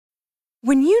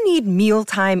When you need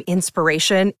mealtime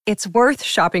inspiration, it's worth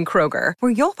shopping Kroger,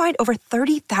 where you'll find over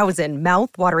 30,000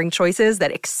 mouth-watering choices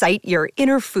that excite your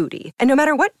inner foodie. And no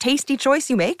matter what tasty choice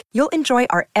you make, you'll enjoy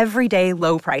our everyday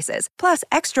low prices, plus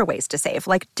extra ways to save,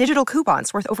 like digital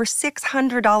coupons worth over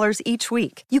 $600 each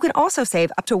week. You can also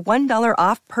save up to $1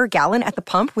 off per gallon at the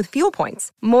pump with fuel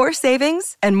points. More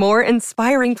savings and more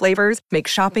inspiring flavors make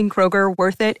shopping Kroger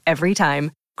worth it every time.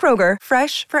 Kroger,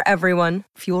 fresh for everyone.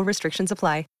 Fuel restrictions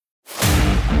apply.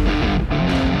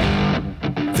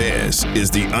 This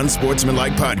is the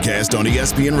Unsportsmanlike Podcast on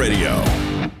ESPN Radio.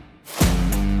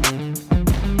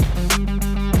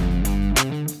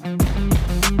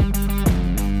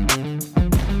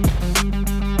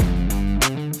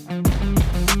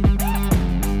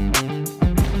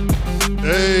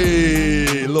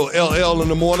 Hey, little LL in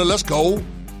the morning. Let's go.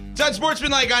 It's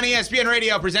Unsportsmanlike on ESPN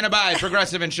Radio, presented by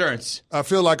Progressive Insurance. I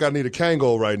feel like I need a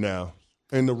Kango right now.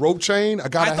 And the rope chain, I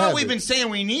thought we've been saying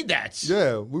we need that.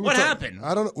 Yeah. What happened?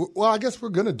 I don't know. Well, I guess we're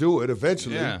going to do it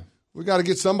eventually. Yeah. We got to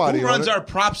get somebody Who runs our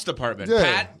props department?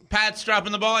 Yeah. Pat's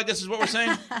dropping the ball, I guess is what we're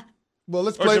saying? Well,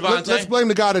 let's blame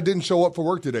the guy that didn't show up for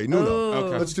work today. Nuno.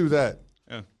 Okay. Let's do that.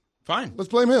 Yeah. Fine. Let's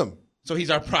blame him. So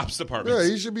he's our props department. Yeah,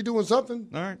 he should be doing something.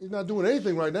 All right. He's not doing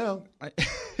anything right now.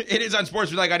 It is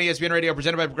Unsportsmanlike on ESPN Radio,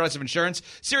 presented by Progressive Insurance,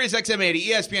 Sirius XM 80,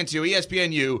 ESPN2,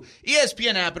 ESPNU,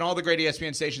 ESPN app, and all the great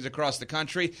ESPN stations across the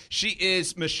country. She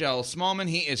is Michelle Smallman.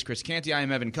 He is Chris Canty. I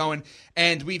am Evan Cohen.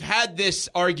 And we've had this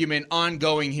argument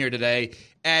ongoing here today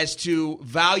as to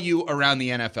value around the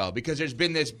NFL, because there's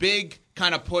been this big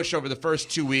kind of push over the first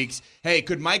 2 weeks. Hey,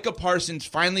 could Micah Parsons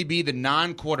finally be the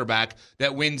non-quarterback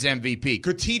that wins MVP?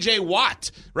 Could TJ Watt,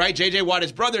 right? JJ Watt,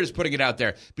 his brother, is putting it out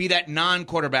there, be that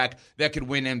non-quarterback that could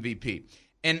win MVP?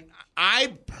 And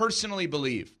I personally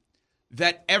believe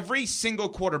that every single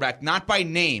quarterback, not by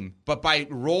name, but by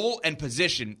role and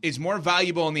position, is more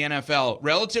valuable in the NFL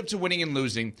relative to winning and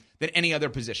losing than any other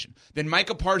position, than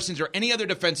Micah Parsons or any other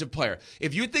defensive player.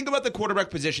 If you think about the quarterback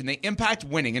position, they impact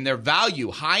winning, and their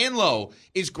value, high and low,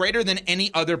 is greater than any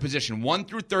other position, 1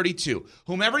 through 32.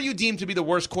 Whomever you deem to be the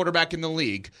worst quarterback in the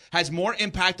league has more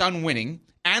impact on winning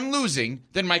and losing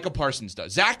than Micah Parsons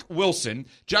does. Zach Wilson,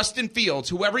 Justin Fields,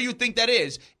 whoever you think that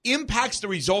is, impacts the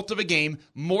result of a game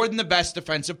more than the best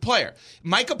defensive player.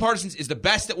 Micah Parsons is the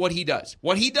best at what he does.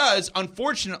 What he does,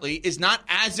 unfortunately, is not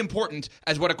as important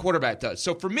as what a quarterback does.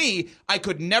 So for me, I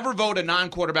could never vote a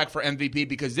non-quarterback for MVP,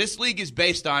 because this league is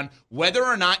based on whether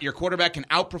or not your quarterback can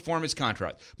outperform his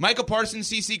contract. Micah Parsons,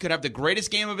 CC, could have the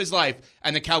greatest game of his life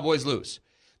and the Cowboys lose.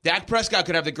 Dak Prescott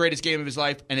could have the greatest game of his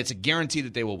life, and it's a guarantee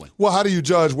that they will win. Well, how do you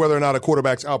judge whether or not a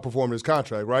quarterback's outperforming his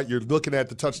contract, right? You're looking at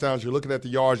the touchdowns, you're looking at the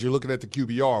yards, you're looking at the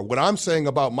QBR. What I'm saying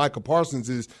about Micah Parsons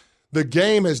is the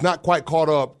game has not quite caught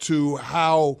up to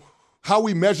how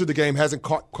we measure the game hasn't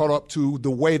caught up to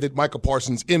the way that Micah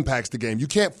Parsons impacts the game. You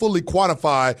can't fully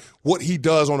quantify what he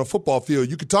does on a football field.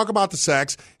 You can talk about the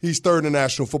sacks. He's third in the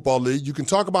National Football League. You can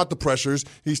talk about the pressures.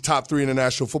 He's top 3 in the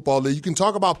National Football League. You can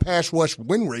talk about pass rush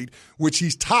win rate, which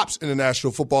he's tops in the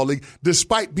National Football League,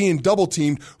 despite being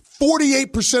double-teamed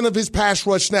 48% of his pass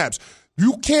rush snaps.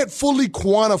 You can't fully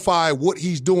quantify what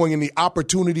he's doing and the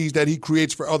opportunities that he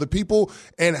creates for other people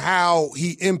and how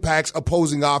he impacts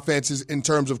opposing offenses in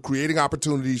terms of creating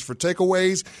opportunities for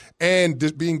takeaways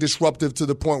and being disruptive to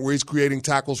the point where he's creating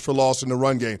tackles for loss in the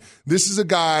run game. This is a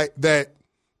guy that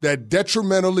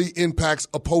detrimentally impacts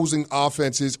opposing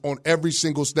offenses on every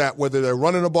single snap, whether they're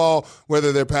running the ball,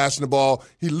 whether they're passing the ball.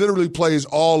 He literally plays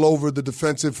all over the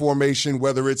defensive formation,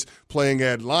 whether it's playing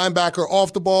at linebacker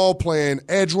off the ball, playing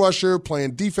edge rusher,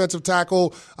 playing defensive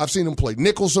tackle. I've seen him play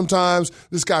nickel sometimes.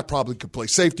 This guy probably could play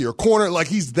safety or corner. Like,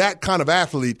 he's that kind of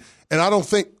athlete, and I don't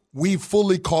think we've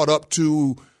fully caught up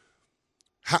to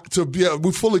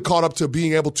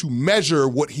being able to measure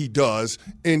what he does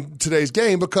in today's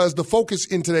game, because the focus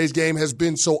in today's game has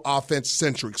been so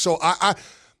offense-centric. So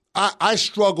I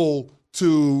struggle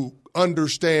to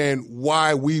understand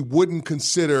why we wouldn't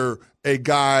consider a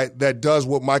guy that does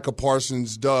what Micah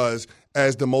Parsons does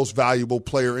as the most valuable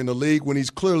player in the league when he's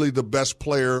clearly the best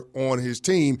player on his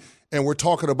team. And we're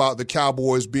talking about the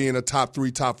Cowboys being a top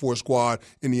 3, top 4 squad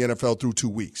in the NFL through 2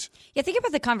 weeks. Yeah, think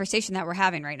about the conversation that we're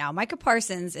having right now. Micah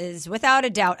Parsons is without a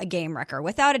doubt a game wrecker,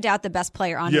 without a doubt the best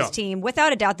player on his team,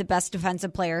 without a doubt the best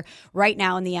defensive player right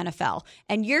now in the NFL.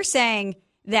 And you're saying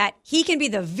that he can be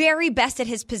the very best at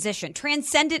his position,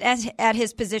 transcendent at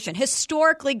his position,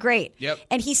 historically great,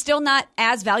 and he's still not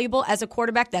as valuable as a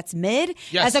quarterback that's mid,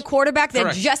 as a quarterback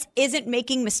that just isn't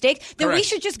making mistakes, then we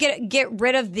should just get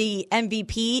rid of the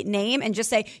MVP name and just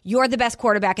say, you're the best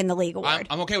quarterback in the league award.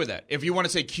 I'm okay with that. If you want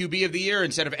to say QB of the year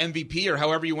instead of MVP or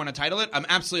however you want to title it, I'm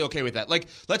absolutely okay with that. Like,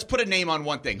 let's put a name on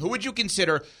one thing. Who would you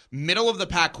consider middle of the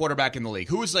pack quarterback in the league?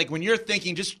 Who is, like, when you're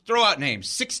thinking, just throw out names,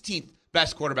 16th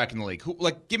best quarterback in the league? Who,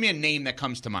 like, give me a name that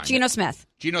comes to mind. Geno Smith.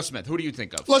 Geno Smith. Who do you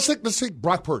think of? Let's take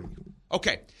Brock Purdy.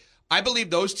 Okay. I believe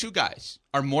those two guys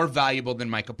are more valuable than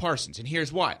Micah Parsons, and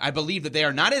here's why. I believe that they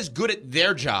are not as good at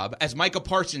their job as Micah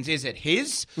Parsons is at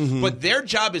his, but their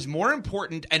job is more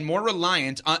important and more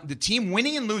reliant on the team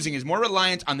winning and losing is more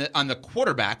reliant on the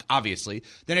quarterback, obviously,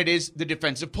 than it is the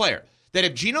defensive player. That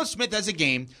if Geno Smith has a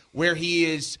game where he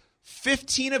is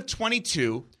 15 of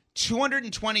 22,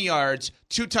 220 yards,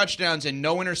 2 touchdowns, and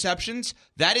no interceptions,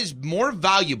 that is more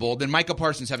valuable than Micah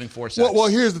Parsons having 4 sacks. Well,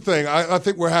 here's the thing. I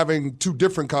think we're having two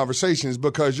different conversations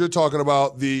because you're talking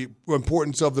about the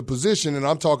importance of the position, and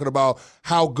I'm talking about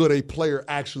how good a player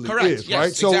actually is, yes,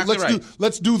 right? So exactly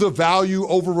let's do the value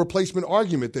over replacement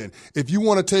argument then. If you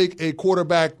want to take a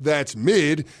quarterback that's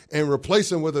mid and replace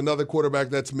him with another quarterback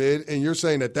that's mid, and you're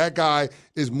saying that guy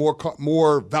is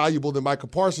more valuable than Micah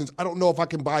Parsons, I don't know if I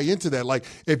can buy into that. Like,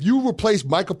 if you replace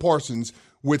Micah Parsons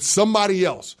with somebody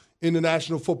else in the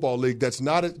National Football League that's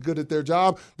not as good at their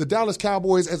job, the Dallas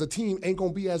Cowboys as a team ain't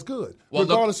going to be as good,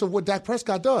 regardless of what Dak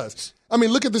Prescott does. I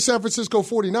mean, look at the San Francisco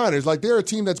 49ers. Like, they're a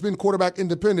team that's been quarterback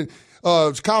independent.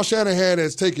 Kyle Shanahan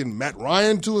has taken Matt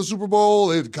Ryan to a Super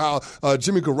Bowl,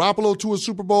 Jimmy Garoppolo to a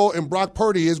Super Bowl, and Brock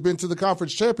Purdy has been to the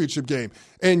conference championship game.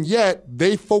 And yet,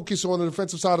 they focus on the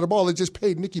defensive side of the ball. They just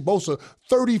paid Nicky Bosa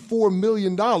 $34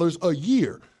 million a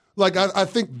year. Like, I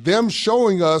think them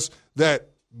showing us that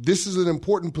this is an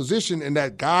important position, and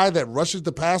that guy that rushes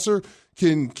the passer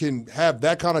can have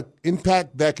that kind of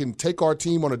impact that can take our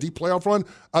team on a deep playoff run.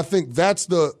 I think that's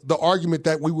the argument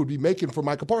that we would be making for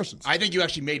Micah Parsons. I think you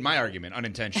actually made my argument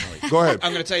unintentionally. Go ahead.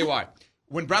 I'm going to tell you why.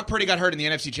 When Brock Purdy got hurt in the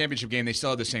NFC Championship game, they still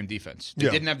had the same defense. They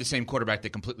didn't have the same quarterback. They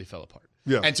completely fell apart.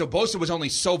 Yeah. And so Bosa was only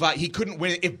so he couldn't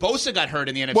win. If Bosa got hurt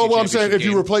in the NFC Championship game. Well, I'm saying, if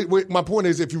you replace, my point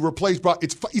is, if you replace Brock,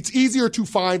 it's easier to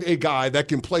find a guy that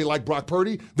can play like Brock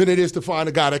Purdy than it is to find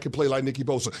a guy that can play like Nicky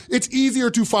Bosa. It's easier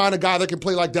to find a guy that can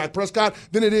play like Dak Prescott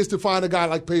than it is to find a guy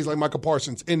that plays like Micah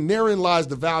Parsons. And therein lies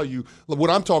the value, what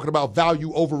I'm talking about,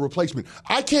 value over replacement.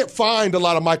 I can't find a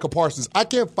lot of Micah Parsons. I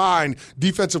can't find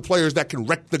defensive players that can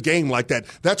wreck the game like that.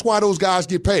 That's why those guys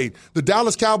get paid. The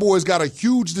Dallas Cowboys got a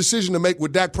huge decision to make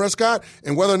with Dak Prescott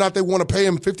and whether or not they want to pay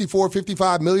him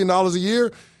 $55 million a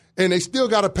year. And they still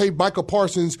got to pay Micah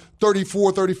Parsons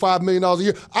 $35 million a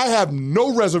year. I have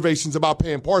no reservations about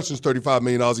paying Parsons $35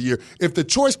 million a year. If the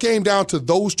choice came down to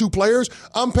those two players,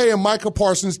 I'm paying Micah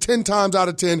Parsons 10 times out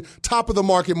of 10, top of the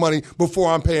market money,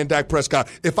 before I'm paying Dak Prescott.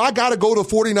 If I got to go the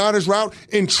 49ers route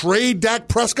and trade Dak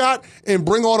Prescott and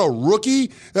bring on a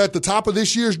rookie at the top of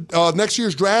next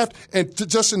year's draft, and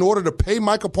just in order to pay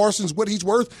Micah Parsons what he's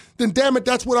worth, then damn it,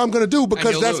 that's what I'm going to do,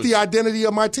 because that's the identity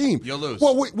of my team. You'll lose.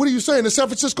 Well, what are you saying? The San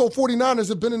Francisco 49ers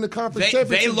have been in the conference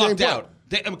championship game. They lucked out.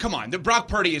 Come on. The Brock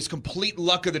Purdy is complete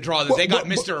luck of the draw that they got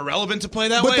Mr. Irrelevant to play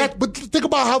that way. But think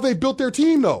about how they built their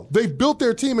team, though. They've built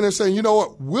their team, and they're saying, you know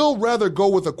what, we'll rather go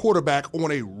with a quarterback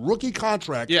on a rookie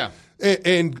contract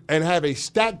and have a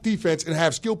stacked defense and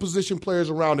have skill position players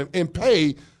around him and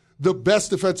pay the best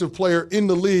defensive player in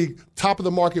the league top of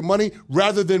the market money,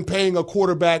 rather than paying a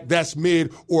quarterback that's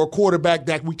mid or a quarterback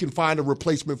that we can find a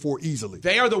replacement for easily.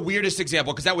 They are the weirdest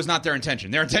example, because that was not their intention.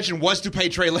 Their intention was to pay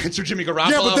Trey Lance or Jimmy Garoppolo.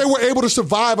 Yeah, but they were able to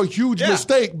survive a huge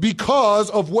mistake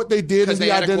because of what they did in the identity. Because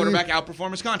they had a quarterback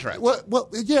outperform his contract. Well,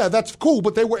 yeah, that's cool,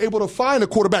 but they were able to find a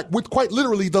quarterback with quite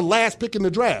literally the last pick in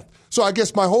the draft. So I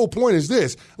guess my whole point is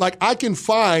this. Like, I can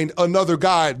find another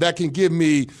guy that can give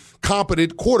me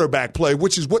competent quarterback play,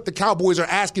 which is what the Cowboys are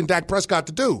asking Dak Prescott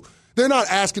to do. They're not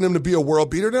asking him to be a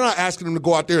world beater. They're not asking him to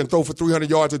go out there and throw for 300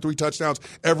 yards and 3 touchdowns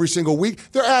every single week.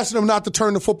 They're asking him not to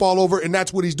turn the football over, and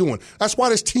that's what he's doing. That's why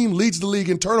this team leads the league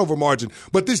in turnover margin.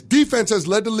 But this defense has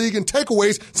led the league in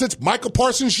takeaways since Micah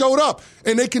Parsons showed up,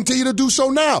 and they continue to do so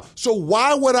now. So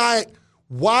why would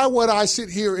I sit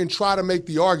here and try to make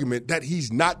the argument that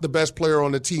he's not the best player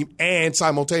on the team and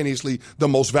simultaneously the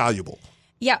most valuable?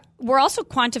 Yeah, we're also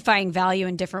quantifying value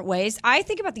in different ways. I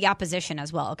think about the opposition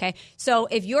as well, okay? So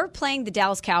if you're playing the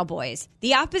Dallas Cowboys,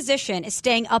 the opposition is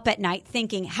staying up at night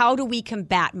thinking, how do we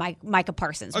combat Micah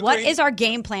Parsons? Agreed. What is our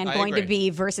game plan going to be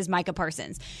versus Micah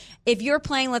Parsons? If you're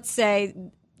playing, let's say,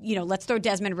 let's throw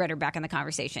Desmond Ridder back in the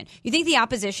conversation. You think the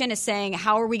opposition is saying,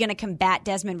 how are we going to combat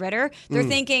Desmond Ridder? They're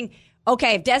thinking,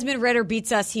 okay, if Desmond Ridder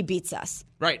beats us, he beats us.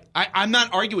 Right. I'm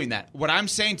not arguing that. What I'm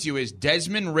saying to you is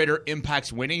Desmond Ridder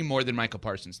impacts winning more than Micah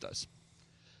Parsons does.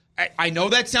 I know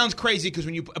that sounds crazy because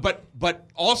but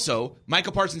also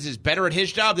Micah Parsons is better at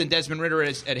his job than Desmond Ridder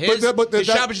is at his. His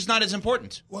job is just not as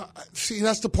important. Well, see,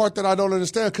 that's the part that I don't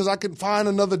understand because I can find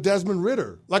another Desmond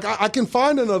Ridder. Like I can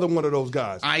find another one of those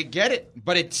guys. I get it,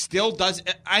 but it still does.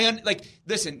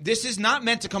 Listen, this is not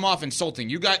meant to come off insulting.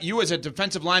 You as a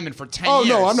defensive lineman for 10 years.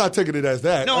 Oh no, I'm not taking it as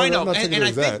that. No, I know, and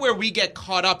I think where we get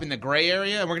caught up in the gray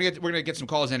area, and we're gonna get some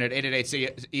calls in at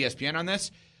 888 ESPN on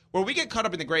this. Where we get caught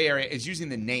up in the gray area is using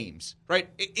the names, right?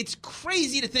 It's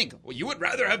crazy to think, well, you would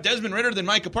rather have Desmond Ridder than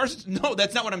Micah Parsons? No,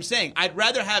 that's not what I'm saying. I'd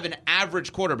rather have an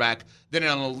average quarterback than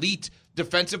an elite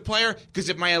defensive player, because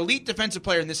if my elite defensive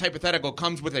player in this hypothetical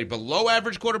comes with a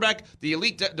below-average quarterback, the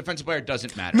elite defensive player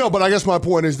doesn't matter. No, but I guess my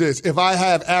point is this. If I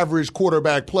have average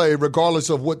quarterback play, regardless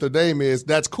of what the name is,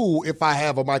 that's cool if I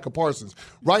have a Micah Parsons.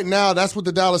 Right now, that's what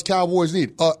the Dallas Cowboys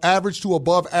need, average to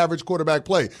above-average quarterback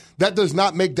play. That does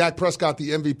not make Dak Prescott the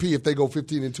MVP if they go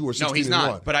 15-2 or 16-1. No, he's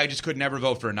not, but I just could never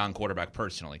vote for a non-quarterback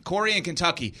personally. Corey in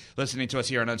Kentucky listening to us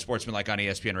here on Unsportsmanlike on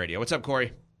ESPN Radio. What's up,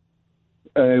 Corey?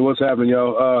 Hey, what's happening,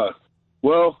 yo?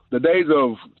 Well, the days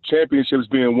of championships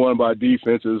being won by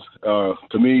defenses,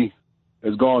 to me,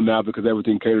 is gone now because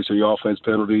everything caters to the offense,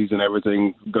 penalties, and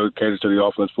everything caters to the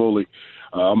offense fully.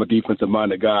 I'm a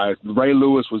defensive-minded guy. Ray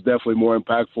Lewis was definitely more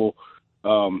impactful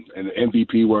and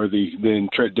MVP-worthy than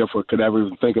Trent Dilfer could ever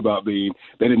even think about being.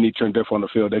 They didn't need Trent Dilfer on the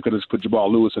field. They could have just put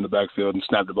Jamal Lewis in the backfield and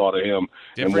snapped the ball to him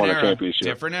and won a championship.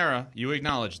 Different era. You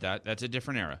acknowledge that. That's a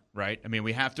different era, right? I mean,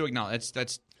 we have to acknowledge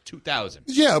that's 2000.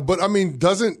 Yeah, but I mean,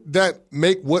 doesn't that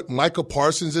make what Micah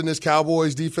Parsons in this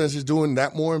Cowboys defense is doing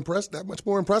that much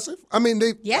more impressive? I mean,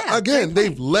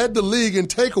 they've led the league in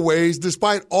takeaways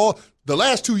despite all the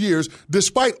last 2 years,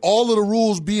 despite all of the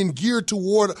rules being geared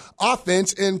toward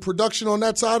offense and production on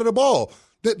that side of the ball.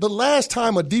 The last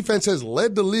time a defense has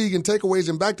led the league in takeaways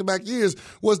in back-to-back years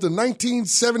was the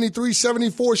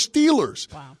 1973-74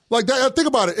 Steelers. Wow. Like that, think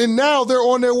about it. And now they're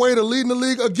on their way to leading the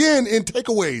league again in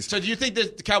takeaways. So do you think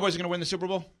that the Cowboys are going to win the Super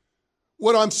Bowl?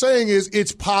 What I'm saying is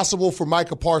it's possible for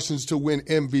Micah Parsons to win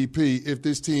MVP if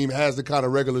this team has the kind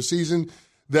of regular season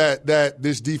that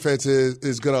this defense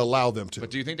is going to allow them to. But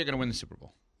do you think they're going to win the Super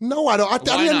Bowl? No, I don't.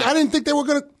 I didn't think they were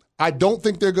going to. I don't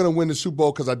think they're going to win the Super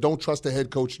Bowl because I don't trust the head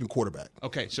coach and quarterback.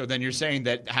 Okay, so then you're saying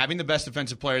that having the best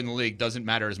defensive player in the league doesn't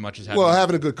matter as much as having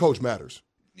having a good coach matters.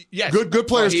 Yes, good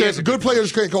players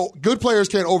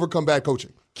can't overcome bad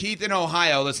coaching. Keith in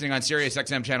Ohio, listening on Sirius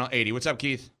XM Channel 80. What's up,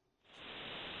 Keith?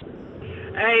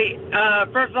 Hey,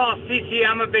 first of all, CC,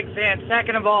 I'm a big fan.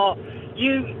 Second of all,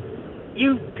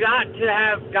 you got to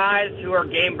have guys who are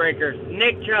game breakers.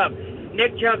 Nick Chubb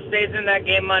stays in that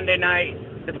game Monday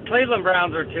night. The Cleveland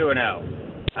Browns are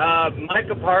 2-0.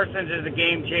 Micah Parsons is a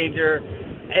game changer.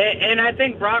 And I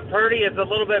think Brock Purdy is a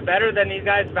little bit better than these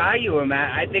guys value him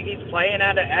at. I think he's playing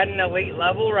at an elite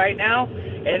level right now.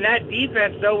 And that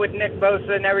defense, though, with Nick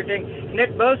Bosa and everything,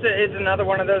 Nick Bosa is another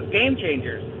one of those game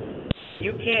changers.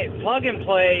 You can't plug and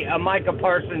play a Micah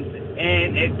Parsons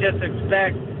and just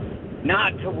expect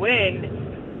not to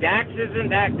win. Dax isn't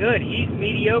that good. He's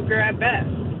mediocre at best.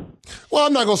 Well,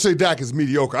 I'm not going to say Dak is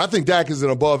mediocre. I think Dak is an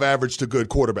above average to good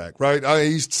quarterback, right? I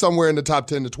mean, he's somewhere in the top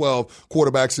 10 to 12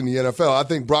 quarterbacks in the NFL. I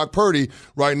think Brock Purdy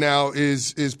right now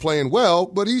is playing well,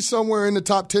 but he's somewhere in the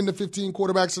top 10 to 15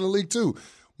 quarterbacks in the league too.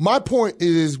 My point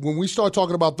is when we start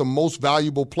talking about the most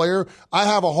valuable player, I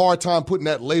have a hard time putting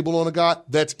that label on a guy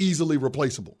that's easily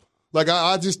replaceable. Like,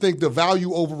 I just think the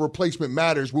value over replacement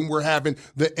matters when we're having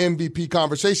the MVP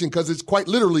conversation because it's quite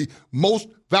literally most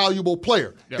valuable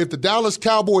player. Yep. If the Dallas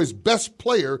Cowboys' best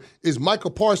player is Micah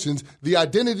Parsons, the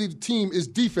identity of the team is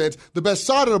defense, the best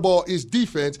side of the ball is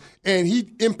defense, and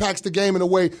he impacts the game in a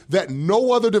way that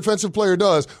no other defensive player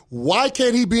does, why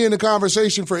can't he be in the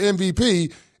conversation for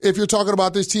MVP if you're talking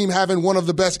about this team having one of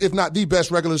the best, if not the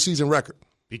best, regular season record?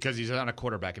 Because he's on a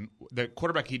quarterback. And the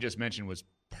quarterback he just mentioned was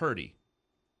Purdy.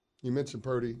 He mentioned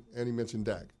Purdy, and he mentioned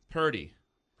Dak. Purdy.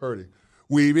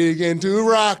 We begin to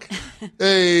rock.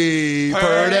 Hey,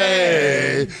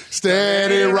 Purdy.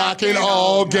 Steady rocking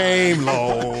all game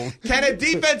long. Can a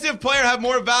defensive player have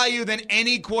more value than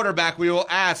any quarterback? We will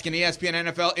ask an ESPN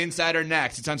NFL Insider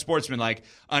next. It's Unsportsmanlike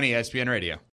on ESPN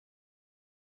Radio.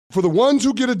 For the ones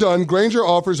who get it done, Grainger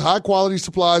offers high-quality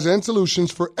supplies and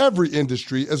solutions for every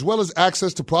industry, as well as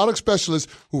access to product specialists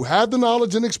who have the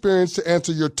knowledge and experience to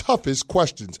answer your toughest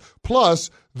questions. Plus,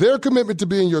 their commitment to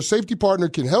being your safety partner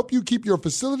can help you keep your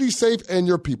facility safe and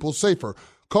your people safer.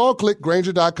 Call, click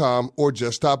Grainger.com, or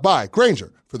just stop by.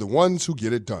 Grainger, for the ones who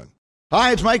get it done.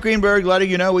 Hi, it's Mike Greenberg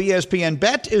letting you know ESPN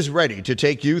Bet is ready to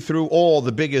take you through all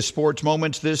the biggest sports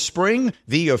moments this spring.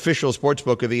 The official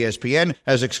sportsbook of ESPN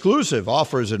has exclusive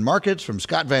offers and markets from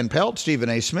Scott Van Pelt, Stephen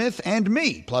A. Smith, and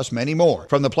me, plus many more.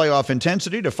 From the playoff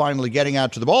intensity to finally getting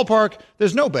out to the ballpark,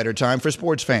 there's no better time for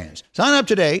sports fans. Sign up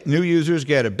today. New users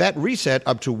get a bet reset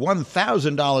up to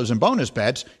 $1,000 in bonus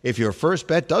bets if your first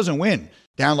bet doesn't win.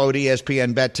 Download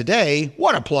ESPN Bet today.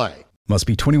 What a play. Must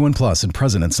be 21 plus and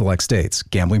present in select states.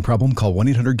 Gambling problem? Call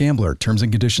 1-800-GAMBLER. Terms and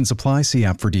conditions apply. See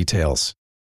app for details.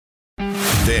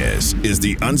 This is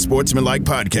the Unsportsmanlike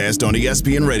Podcast on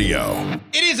ESPN Radio.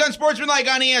 It is Unsportsmanlike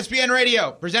on ESPN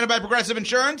Radio. Presented by Progressive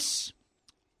Insurance.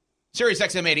 Sirius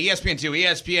XM 80, ESPN2,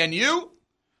 ESPNU.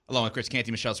 Along with Chris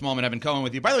Canty, Michelle Smallman, Evan Cohen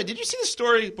with you. By the way, did you see the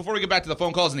story, before we get back to the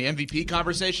phone calls and the MVP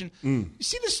conversation? You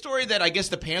see the story that I guess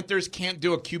the Panthers can't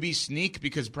do a QB sneak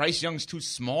because Bryce Young's too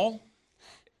small?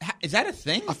 Is that a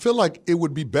thing? I feel like it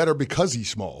would be better because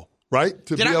he's small, right?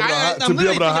 To be able to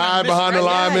hide behind the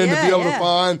lineman, to be able to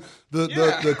find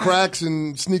the cracks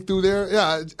and sneak through there.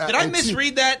 Yeah. Did I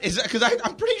misread that? Because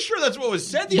I'm pretty sure that's what was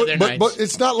said the other night. But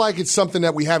it's not like it's something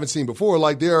that we haven't seen before.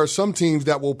 Like there are some teams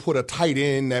that will put a tight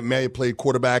end that may have played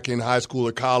quarterback in high school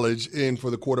or college in for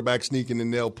the quarterback sneak, and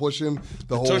then they'll push him.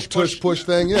 The whole tush-push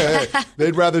thing. Yeah.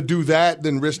 They'd rather do that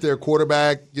than risk their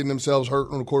quarterback getting themselves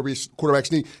hurt on the quarterback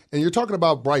sneak. And you're talking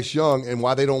about Bryce Young and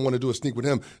why they don't want to do a sneak with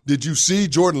him. Did you see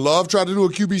Jordan Love try to do a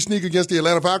QB sneak against the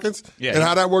Atlanta Falcons? Yeah, and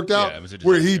how that worked out? Yeah, it was a disaster.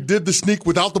 Where he did the sneak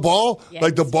without the ball? Yes.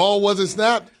 Like the ball wasn't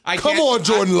snapped? Come on,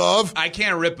 Jordan Love. I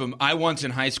can't rip him. I once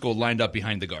in high school lined up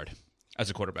behind the guard as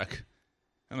a quarterback.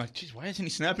 I'm like, geez, why isn't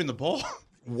he snapping the ball?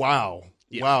 Wow.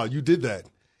 Yeah. Wow, you did that.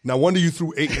 No wonder you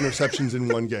threw 8 interceptions in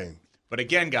one game. But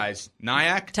again, guys,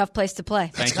 Nyack. Tough place to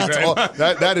play. Thank you very much.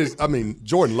 That is,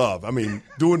 Jordan Love.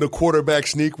 Doing the quarterback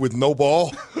sneak with no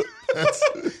ball.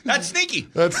 That's sneaky.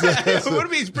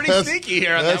 He's pretty sneaky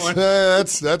here on that one.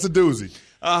 That's a doozy.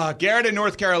 Garrett in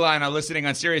North Carolina listening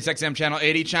on Sirius XM Channel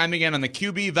 80, chiming in on the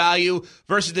QB value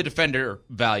versus the defender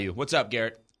value. What's up,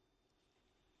 Garrett?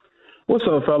 What's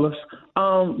up, fellas?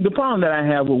 The problem that I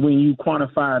have with when you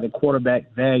quantify the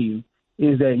quarterback value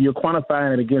is that you're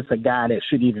quantifying it against a guy that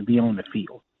shouldn't even be on the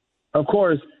field. Of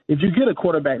course, if you get a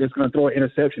quarterback that's going to throw an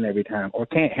interception every time or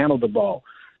can't handle the ball,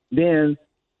 then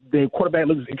the quarterback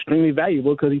looks extremely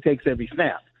valuable because he takes every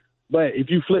snap. But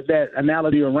if you flip that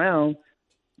analogy around,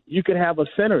 you could have a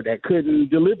center that couldn't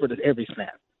deliver every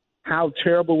snap. How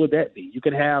terrible would that be? You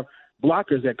could have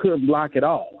blockers that couldn't block at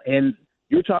all. And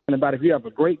you're talking about if you have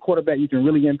a great quarterback, you can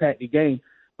really impact the game.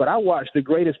 But I watched the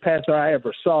greatest passer I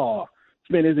ever saw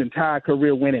spend his entire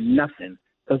career winning nothing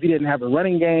because he didn't have a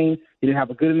running game, he didn't have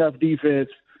a good enough defense,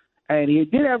 and he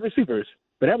did have receivers.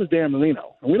 But that was Dan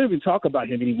Marino. And we don't even talk about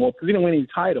him anymore because he didn't win any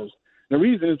titles. The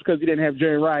reason is because he didn't have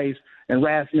Jerry Rice and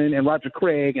Rassman and Roger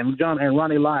Craig and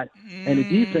Ronnie Lott and the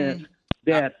defense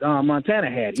that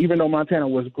Montana had, even though Montana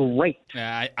was great.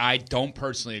 I don't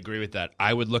personally agree with that.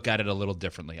 I would look at it a little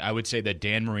differently. I would say that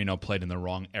Dan Marino played in the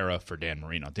wrong era for Dan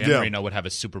Marino. Marino would have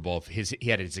a Super Bowl. He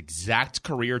had his exact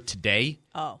career today.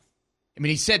 Oh.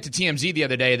 He said to TMZ the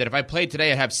other day that if I played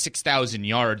today, I'd have 6,000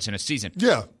 yards in a season.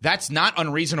 Yeah. That's not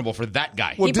unreasonable for that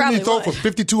guy. Well, didn't he throw for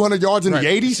 5,200 yards in the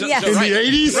 80s? Yes. In the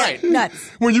 80s? Right. Nuts.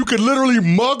 When you could literally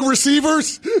mug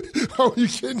receivers? Are you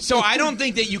kidding? So I don't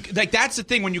think that that's the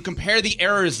thing. When you compare the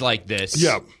errors like this,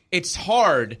 it's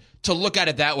hard to look at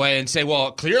it that way and say,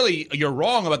 well, clearly you're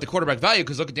wrong about the quarterback value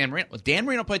because look at Dan Marino. If Dan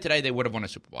Marino played today, they would have won a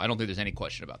Super Bowl. I don't think there's any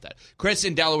question about that. Chris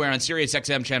in Delaware on Sirius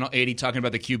XM Channel 80 talking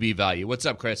about the QB value. What's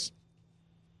up, Chris?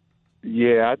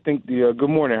 Yeah, I think good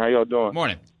morning. How y'all doing?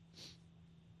 Morning.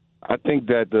 I think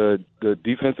that the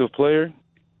defensive player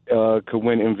could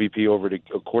win MVP over the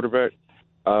quarterback,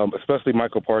 especially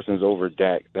Michael Parsons over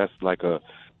Dak. It's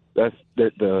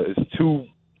too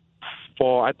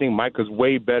far. I think Micah's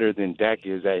way better than Dak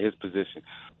is at his position.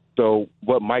 So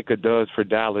what Micah does for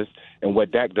Dallas and what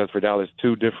Dak does for Dallas,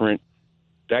 two different.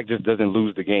 Dak just doesn't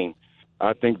lose the game.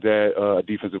 I think that a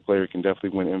defensive player can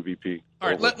definitely win MVP. All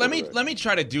right, let me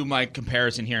try to do my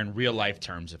comparison here in real life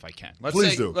terms if I can.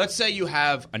 Please do. Let's say you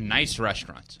have a nice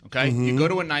restaurant, okay? Mm-hmm. You go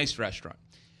to a nice restaurant,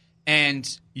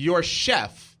 and your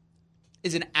chef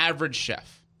is an average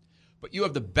chef, but you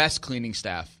have the best cleaning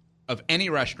staff of any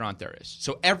restaurant there is.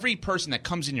 So every person that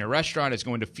comes in your restaurant is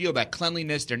going to feel that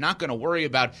cleanliness. They're not going to worry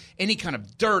about any kind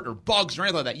of dirt or bugs or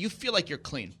anything like that. You feel like you're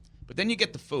clean. But then you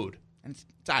get the food, and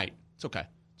it's all right. It's okay.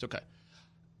 It's okay.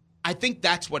 I think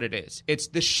that's what it is. It's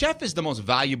the chef is the most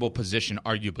valuable position,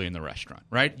 arguably, in the restaurant,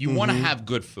 right? You want to have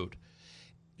good food.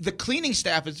 The cleaning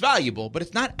staff is valuable, but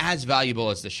it's not as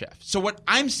valuable as the chef. So what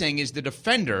I'm saying is the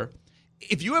defender,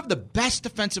 if you have the best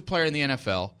defensive player in the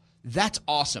NFL, That's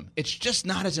awesome. It's just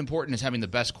not as important as having the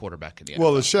best quarterback in the NFL.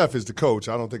 Well, the chef is the coach.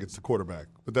 I don't think it's the quarterback,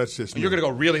 but that's just You're going to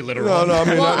go really literal. No, I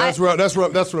mean, that's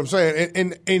what I'm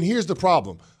saying. And here's the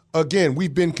problem. Again,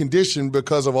 we've been conditioned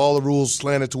because of all the rules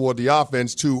slanted toward the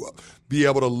offense to be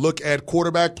able to look at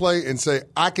quarterback play and say,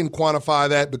 I can quantify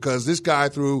that because this guy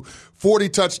threw 40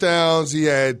 touchdowns, he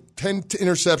had 10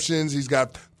 interceptions, he's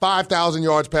got 5,000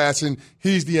 yards passing,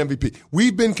 he's the MVP.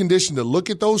 We've been conditioned to look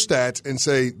at those stats and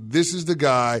say, this is the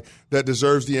guy that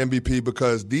deserves the MVP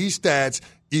because these stats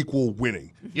equal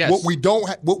winning. Yes. What we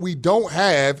don't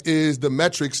have is the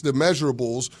metrics, the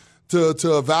measurables,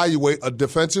 to evaluate a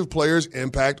defensive player's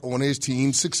impact on his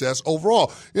team's success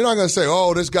overall. You're not going to say,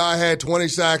 oh, this guy had 20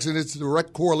 sacks and it's a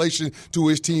direct correlation to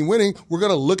his team winning. We're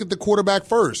going to look at the quarterback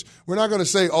first. We're not going to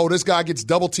say, oh, this guy gets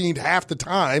double-teamed half the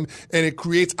time and it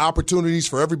creates opportunities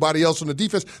for everybody else on the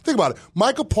defense. Think about it.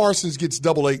 Micah Parsons gets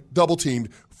double-teamed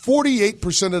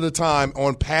 48% of the time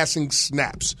on passing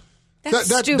snaps.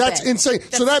 That's insane.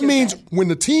 That means when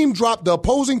the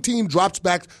opposing team drops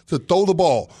back to throw the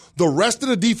ball, the rest of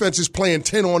the defense is playing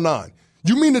 10 on 9.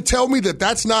 You mean to tell me that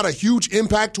that's not a huge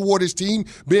impact toward his team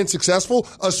being successful,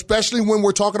 especially when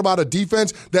we're talking about a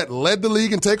defense that led the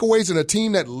league in takeaways and a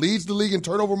team that leads the league in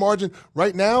turnover margin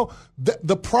right now?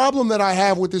 The problem that I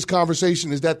have with this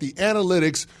conversation is that the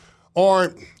analytics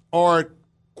aren't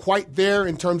quite there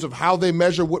in terms of how they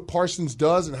measure what Parsons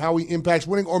does and how he impacts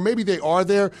winning, or maybe they are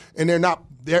there and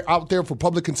they're out there for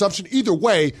public consumption. Either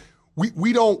way,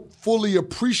 we don't fully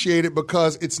appreciate it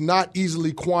because it's not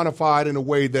easily quantified in a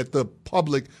way that the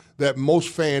public, that most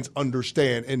fans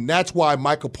understand. And that's why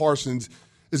Micah Parsons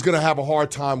is going to have a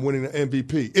hard time winning the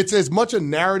MVP. It's as much a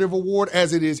narrative award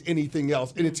as it is anything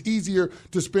else. And it's easier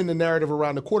to spin the narrative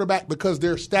around the quarterback because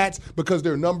they're stats, because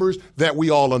they're numbers that we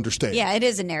all understand. Yeah, it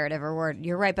is a narrative award.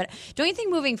 You're right. But don't you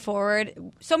think moving forward,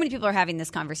 so many people are having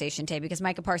this conversation today because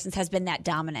Micah Parsons has been that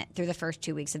dominant through the first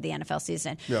 2 weeks of the NFL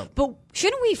season. Yeah. But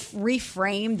shouldn't we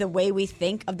reframe the way we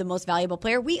think of the most valuable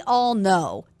player? We all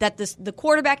know that the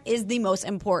quarterback is the most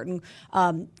important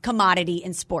commodity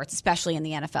in sports, especially in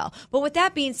the NFL. But with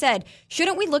that being said,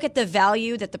 shouldn't we look at the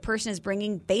value that the person is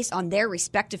bringing based on their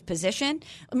respective position?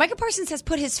 Micah Parsons has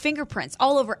put his fingerprints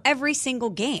all over every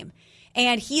single game.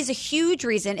 And he's a huge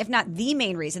reason, if not the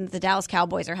main reason, that the Dallas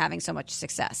Cowboys are having so much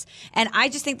success. And I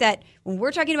just think that when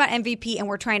we're talking about MVP and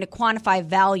we're trying to quantify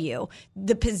value,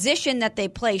 the position that they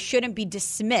play shouldn't be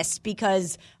dismissed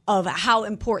because of how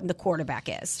important the quarterback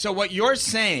is. So what you're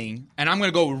saying, and I'm going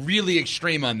to go really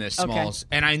extreme on this, Smalls,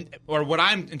 or what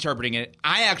I'm interpreting it,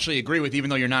 I actually agree with, even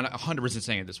though you're not 100%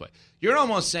 saying it this way. You're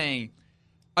almost saying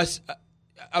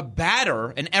a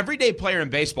batter, an everyday player in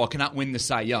baseball, cannot win the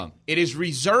Cy Young. It is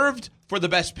reserved for the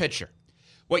best pitcher.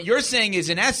 What you're saying is,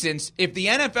 in essence, if the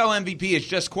NFL MVP is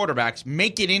just quarterbacks,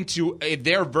 make it into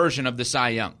their version of the Cy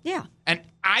Young. Yeah. And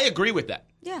I agree with that.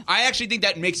 Yeah. I actually think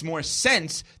that makes more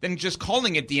sense than just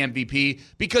calling it the MVP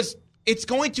because it's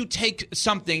going to take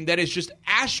something that is just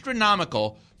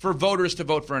astronomical for voters to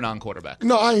vote for a non-quarterback.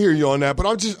 No, I hear you on that, but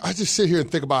I just sit here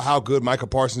and think about how good Micah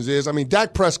Parsons is. I mean,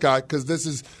 Dak Prescott, because this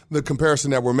is the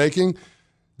comparison that we're making,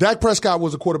 Dak Prescott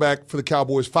was a quarterback for the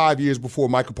Cowboys 5 years before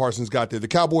Micah Parsons got there. The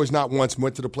Cowboys not once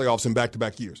went to the playoffs in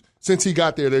back-to-back years. Since he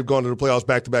got there, they've gone to the playoffs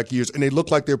back-to-back years, and they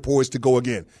look like they're poised to go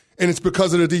again. And it's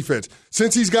because of the defense.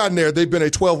 Since he's gotten there, they've been a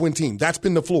 12-win team. That's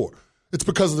been the floor. It's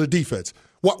because of the defense.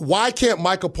 Why can't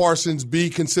Micah Parsons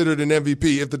be considered an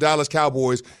MVP if the Dallas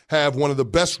Cowboys have one of the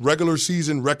best regular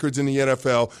season records in the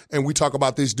NFL, and we talk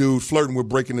about this dude flirting with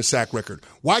breaking the sack record?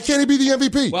 Why can't he be the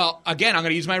MVP? Well, again, I'm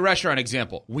going to use my restaurant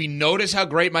example. We notice how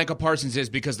great Micah Parsons is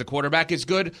because the quarterback is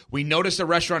good. We notice the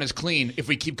restaurant is clean if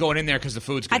we keep going in there because the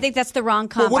food's good. I think that's the wrong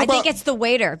comp. I think it's the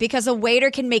waiter, because a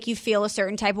waiter can make you feel a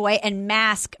certain type of way and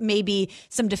mask maybe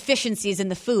some deficiencies in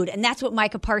the food, and that's what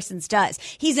Micah Parsons does.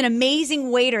 He's an amazing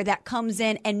waiter that comes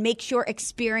in and makes your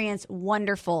experience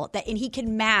wonderful, and he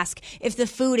can mask if the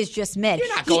food is just mid.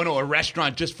 You're not going to a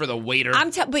restaurant just for the waiter.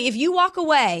 But if you walk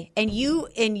away and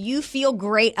you feel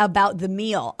great about the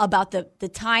meal, about the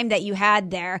time that you had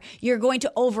there, you're going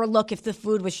to overlook if the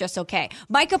food was just okay.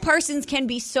 Micah Parsons can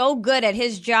be so good at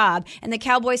his job, and the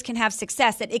Cowboys can have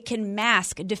success that it can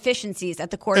mask deficiencies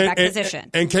at the quarterback position.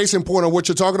 And case in point on what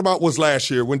you're talking about was last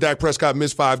year when Dak Prescott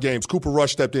missed 5 games. Cooper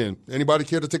Rush stepped in. Anybody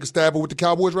care to take a stab at what the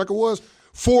Cowboys record was?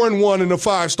 4-1 in the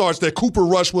 5 starts that Cooper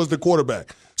Rush was the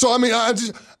quarterback. So, I mean,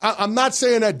 I'm not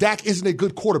saying that Dak isn't a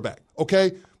good quarterback,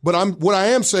 okay? But what I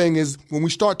am saying is when we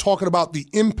start talking about the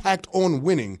impact on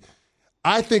winning,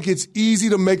 I think it's easy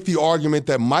to make the argument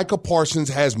that Micah Parsons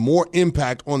has more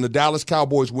impact on the Dallas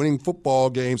Cowboys winning football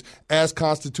games as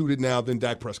constituted now than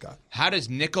Dak Prescott. How does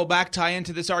Nickelback tie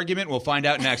into this argument? We'll find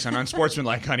out next on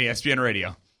Unsportsmanlike on ESPN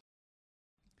Radio.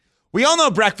 We all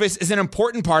know breakfast is an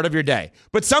important part of your day,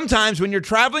 but sometimes when you're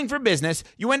traveling for business,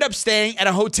 you end up staying at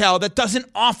a hotel that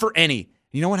doesn't offer any.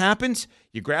 You know what happens?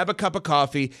 You grab a cup of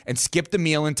coffee and skip the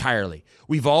meal entirely.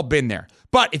 We've all been there.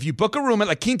 But if you book a room at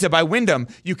La Quinta by Wyndham,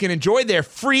 you can enjoy their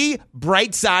free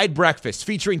Bright Side breakfast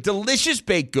featuring delicious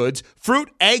baked goods, fruit,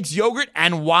 eggs, yogurt,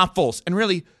 and waffles. And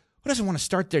really, who doesn't want to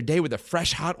start their day with a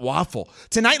fresh, hot waffle?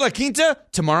 Tonight, La Quinta,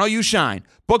 tomorrow you shine.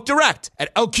 Book direct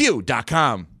at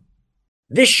lq.com.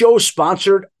 This show is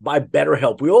sponsored by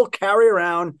BetterHelp. We all carry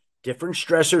around different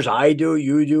stressors. I do,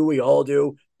 you do, we all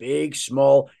do, big,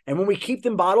 small. And when we keep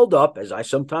them bottled up, as I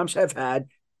sometimes have had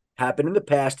happen in the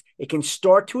past, it can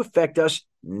start to affect us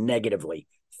negatively.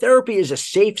 Therapy is a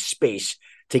safe space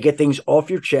to get things off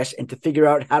your chest and to figure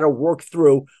out how to work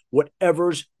through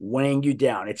whatever's weighing you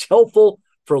down. It's helpful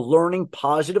for learning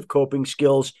positive coping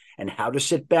skills and how to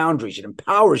set boundaries. It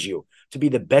empowers you to be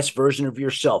the best version of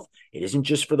yourself. It isn't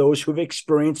just for those who've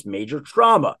experienced major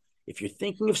trauma. If you're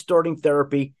thinking of starting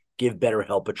therapy, give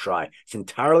BetterHelp a try. It's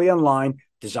entirely online,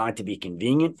 designed to be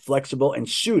convenient, flexible, and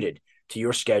suited to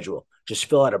your schedule. Just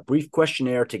fill out a brief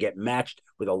questionnaire to get matched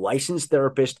with a licensed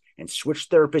therapist and switch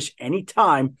therapists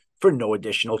anytime for no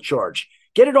additional charge.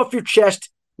 Get it off your chest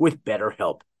with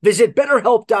BetterHelp. Visit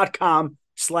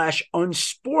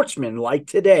BetterHelp.com/unsportsmanlike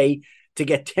today to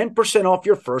get 10% off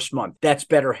your first month. That's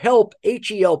BetterHelp,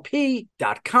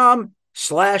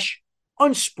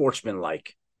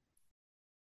 HELP.com/unsportsmanlike.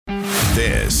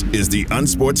 This is the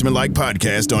Unsportsmanlike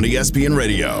Podcast on ESPN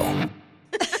Radio.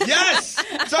 Yes!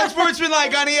 It's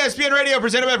Unsportsmanlike on ESPN Radio,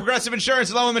 presented by Progressive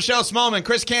Insurance, along with Michelle Smallman,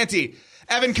 Chris Canty,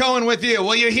 Evan Cohen with you.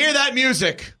 Well, you hear that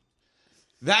music?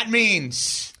 That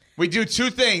means we do two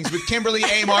things with Kimberly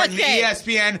A. Martin,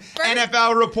 ESPN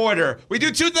NFL reporter. We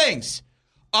do two things.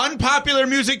 Unpopular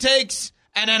music takes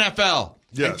and NFL.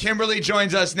 Yes. And Kimberly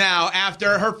joins us now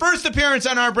after her first appearance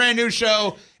on our brand new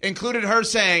show included her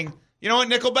saying, you know what,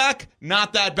 Nickelback?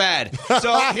 Not that bad.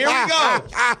 So here we go.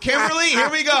 Kimberly, here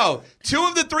we go. Two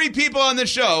of the three people on the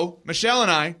show, Michelle and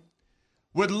I,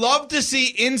 would love to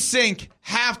see NSYNC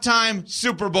halftime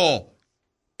Super Bowl.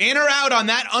 In or out on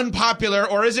that unpopular,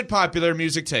 or is it popular,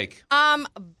 music take? Bye.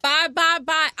 Listen.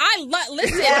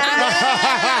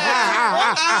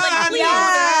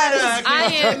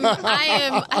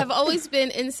 I have always been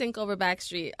NSYNC over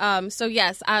Backstreet. So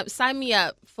yes, sign me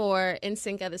up for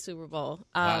NSYNC at the Super Bowl.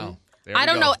 Wow. I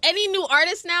don't know any new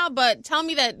artists now, but tell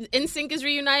me that NSYNC is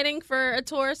reuniting for a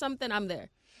tour or something, I'm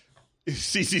there.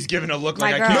 Cece's giving a look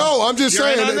like I can't. No, I'm just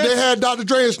saying they had Dr.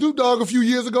 Dre and Snoop Dogg a few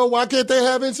years ago. Why can't they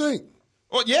have NSYNC?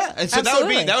 Well, yeah, and so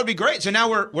that would be great. So now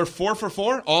we're 4 for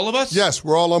 4, all of us? Yes,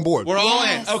 we're all on board. We're all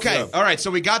in. Okay. Yeah. All right.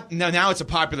 So we got now it's a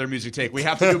popular music take. We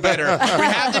have to do better. We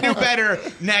have to do better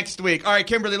next week. All right,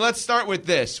 Kimberly, let's start with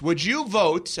this. Would you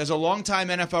vote, as a longtime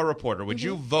NFL reporter, would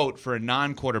you vote for a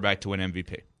non-quarterback to win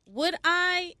MVP? Would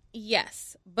I?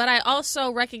 Yes. But I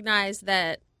also recognize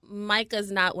that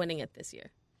Micah's not winning it this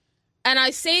year. And I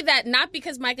say that not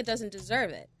because Micah doesn't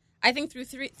deserve it. I think through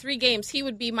three games, he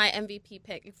would be my MVP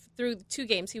pick. Through 2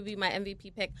 games, he would be my MVP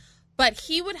pick. But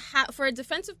he would have, for a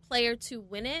defensive player to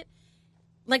win it,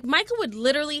 like Micah would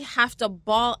literally have to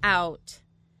ball out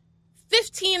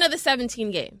 15 of the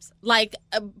 17 games. Like,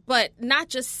 but not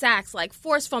just sacks, like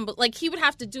forced fumble. Like, he would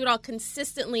have to do it all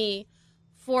consistently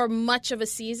for much of a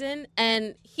season.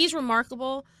 And he's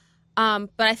remarkable.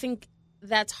 But I think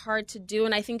that's hard to do.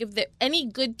 And I think if any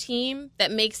good team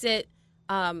that makes it,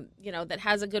 that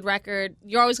has a good record,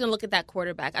 you're always going to look at that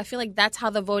quarterback. I feel like that's how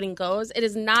the voting goes. It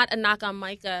is not a knock on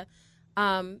Micah.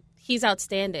 He's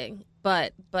outstanding,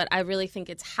 but I really think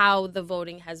it's how the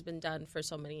voting has been done for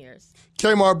so many years.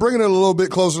 Kmart, bringing it a little bit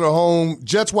closer to home,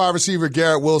 Jets wide receiver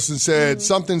Garrett Wilson said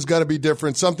something's got to be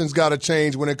different. Something's got to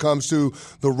change when it comes to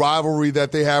the rivalry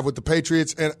that they have with the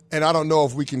Patriots. And I don't know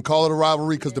if we can call it a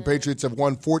rivalry because the Patriots have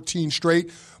won 14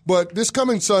 straight. But this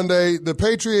coming Sunday, the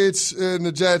Patriots and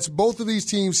the Jets, both of these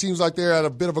teams seems like they're at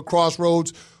a bit of a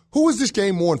crossroads. Who is this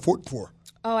game more important for?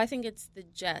 Oh, I think it's the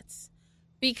Jets.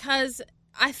 Because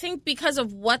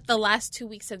of what the last 2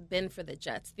 weeks have been for the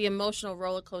Jets, the emotional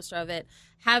roller coaster of it,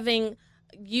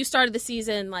 you started the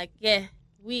season like, yeah,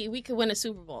 we could win a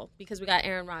Super Bowl because we got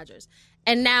Aaron Rodgers.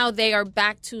 And now they are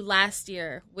back to last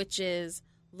year, which is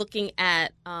looking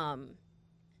at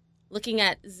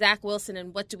Zach Wilson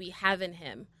and what do we have in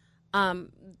him.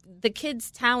 The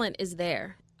kid's talent is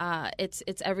there. It's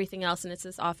everything else, and it's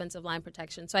this offensive line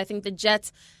protection. So I think the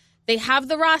Jets, they have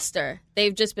the roster.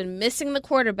 They've just been missing the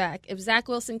quarterback. If Zach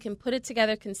Wilson can put it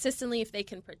together consistently, if they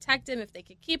can protect him, if they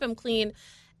can keep him clean,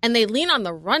 and they lean on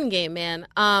the run game, man,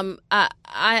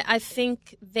 I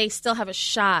think they still have a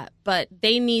shot, but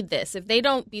they need this. If they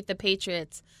don't beat the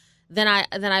Patriots, then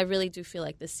I really do feel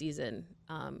like this season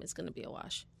is going to be a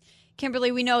wash.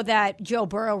 Kimberly, we know that Joe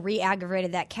Burrow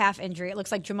re-aggravated that calf injury. It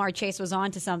looks like Jamar Chase was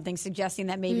on to something, suggesting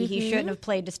that maybe he shouldn't have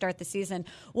played to start the season.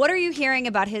 What are you hearing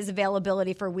about his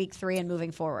availability for Week 3 and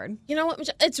moving forward? You know what?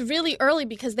 It's really early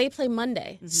because they play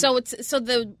Monday, so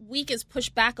the week is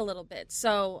pushed back a little bit.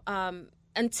 So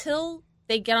until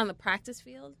they get on the practice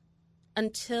field,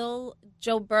 until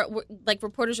Joe Burrow, like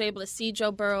reporters are able to see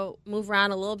Joe Burrow move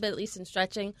around a little bit, at least in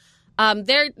stretching.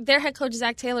 Their head coach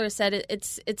Zach Taylor has said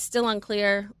it's still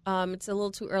unclear. It's a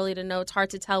little too early to know. It's hard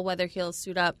to tell whether he'll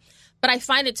suit up. But I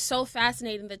find it so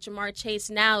fascinating that Jamar Chase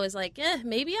now is like,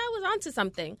 maybe I was onto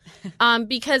something. But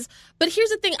here's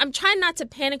the thing: I'm trying not to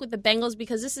panic with the Bengals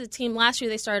because this is a team. Last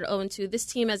year they started 0-2. This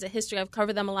team has a history. I've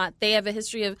covered them a lot. They have a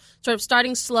history of sort of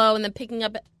starting slow and then picking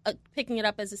it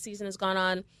up as the season has gone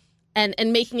on,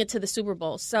 and making it to the Super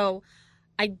Bowl. So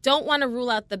I don't want to rule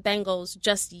out the Bengals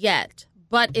just yet.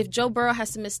 But if Joe Burrow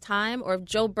has to miss time, or if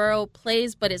Joe Burrow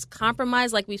plays but is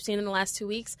compromised like we've seen in the last 2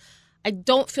 weeks, I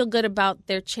don't feel good about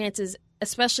their chances,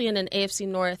 especially in an AFC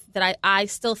North that I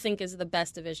still think is the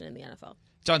best division in the NFL.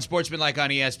 It's on Sportsmanlike on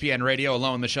ESPN Radio.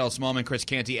 Alone, Michelle Smallman, Chris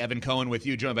Canty, Evan Cohen with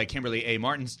you, joined by Kimberly A.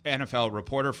 Martin, NFL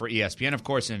reporter for ESPN, of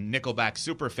course, and Nickelback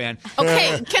superfan.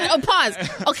 Okay, pause.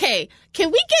 Okay, can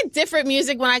we get different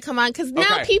music when I come on? Because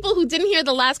now people who didn't hear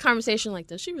the last conversation, like,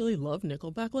 does she really love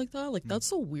Nickelback like that? Like, that's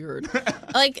so weird.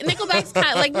 Like,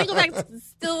 Nickelback's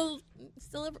still.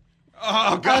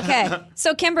 Oh, God. Okay,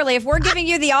 so Kimberly, if we're giving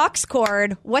you the aux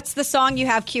cord, what's the song you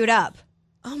have queued up?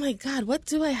 Oh, my God. What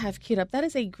do I have queued up? That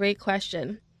is a great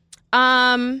question.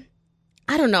 I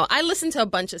don't know. I listen to a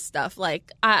bunch of stuff.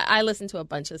 Like, I listen to a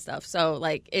bunch of stuff. So,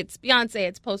 like, it's Beyonce,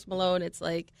 it's Post Malone, it's,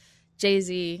 like,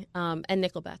 Jay-Z, and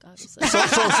Nickelback, obviously.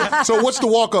 So what's the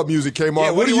walk-up music, Kmart?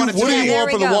 Yeah, what do you want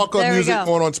for the walk-up music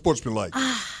on Sportsmanlike?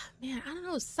 Man, I don't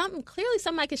know. Something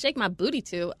I can shake my booty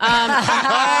to.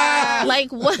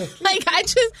 Like what? Like I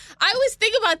always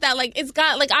think about that. Like it's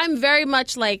got like I'm very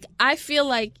much like I feel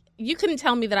like you couldn't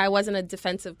tell me that I wasn't a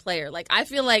defensive player. Like I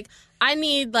feel like I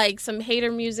need like some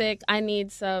hater music. I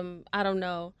need some I don't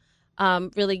know.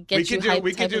 Really get you hyped.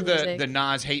 We could do the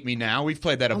Nas Hate Me Now. We've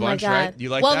played that a bunch, right? You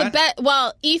like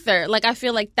that? Ether. Like I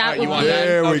feel like that would be.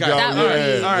 There we go. That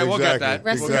would be. All right, we'll get that.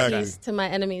 Rest in peace to my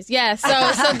enemies. Yeah. So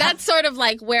that's sort of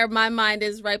like where my mind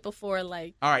is right before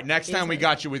like. All right, next time we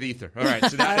got you with Ether. All right,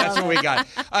 so that's what we got.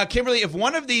 Kimberly, if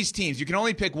one of these teams, you can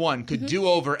only pick one, could do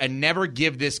over and never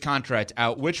give this contract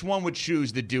out, which one would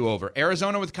choose the do over?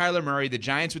 Arizona with Kyler Murray, the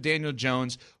Giants with Daniel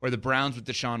Jones, or the Browns with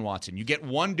Deshaun Watson? You get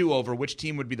one do over. Which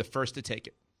team would be the first to take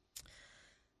it?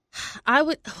 I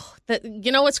would.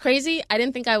 You know what's crazy? I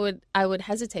didn't think I would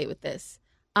hesitate with this,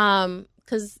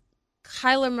 because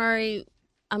Kyler Murray,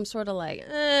 I'm sort of like,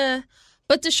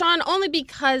 but Deshaun only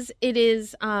because it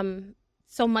is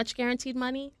so much guaranteed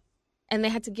money, and they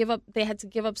had to give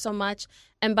up so much,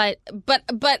 and but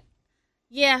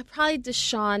yeah, probably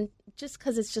Deshaun just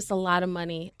because it's just a lot of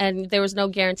money, and there was no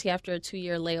guarantee after a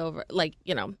 2-year layover, like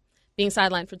being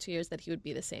sidelined for 2 years that he would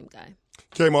be the same guy.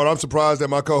 Kmart, I'm surprised that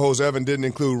my co-host Evan didn't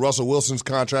include Russell Wilson's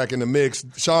contract in the mix.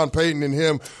 Sean Payton and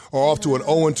him are off to an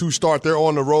 0-2 start. They're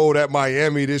on the road at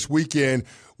Miami this weekend.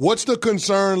 What's the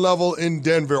concern level in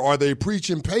Denver? Are they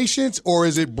preaching patience, or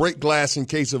is it break glass in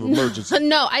case of emergency?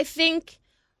 No, I think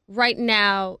right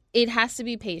now it has to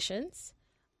be patience.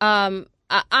 I'm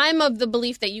of the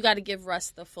belief that you got to give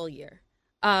Russ the full year.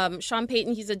 Sean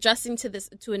Payton, he's adjusting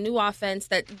to a new offense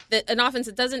an offense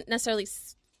that doesn't necessarily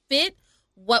fit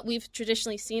what we've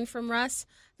traditionally seen from Russ.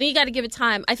 Then you got to give it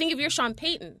time. I think if you're Sean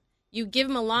Payton, you give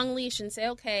him a long leash and say,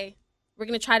 okay, we're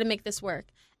going to try to make this work.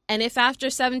 And if after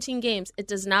 17 games it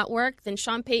does not work, then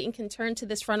Sean Payton can turn to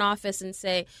this front office and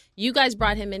say, you guys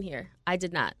brought him in here. I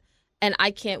did not. And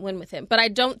I can't win with him. But I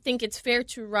don't think it's fair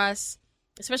to Russ,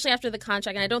 especially after the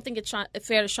contract, and I don't think it's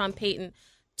fair to Sean Payton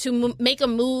to make a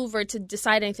move or to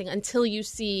decide anything until you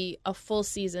see a full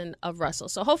season of Russell.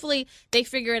 So hopefully they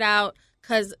figure it out.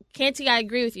 Because, Canty, I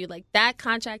agree with you. Like, that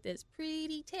contract is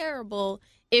pretty terrible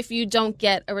if you don't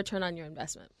get a return on your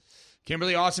investment.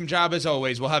 Kimberly, awesome job as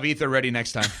always. We'll have Ether ready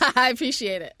next time. I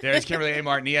appreciate it. There's Kimberly A.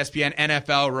 Martin, ESPN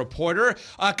NFL reporter.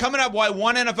 Coming up, why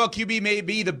one NFL QB may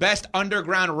be the best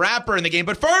underground rapper in the game.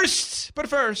 But first,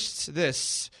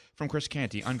 this from Chris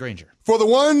Canty on Grainger. For the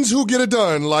ones who get it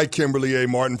done, like Kimberly A.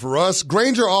 Martin for us,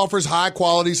 Grainger offers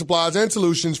high-quality supplies and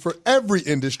solutions for every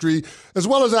industry, as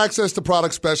well as access to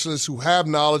product specialists who have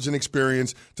knowledge and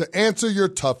experience to answer your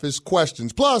toughest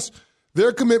questions. Plus,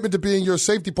 their commitment to being your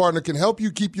safety partner can help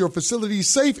you keep your facilities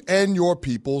safe and your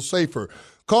people safer.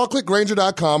 Call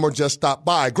clickgrainger.com or just stop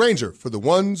by. Grainger, for the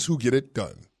ones who get it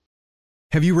done.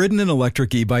 Have you ridden an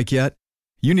electric e-bike yet?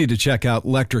 You need to check out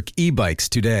Lectric e-bikes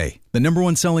today, the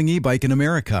 #1 selling e-bike in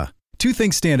America. 2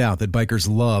 things stand out that bikers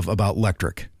love about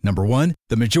Lectric. Number 1,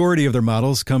 the majority of their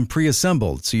models come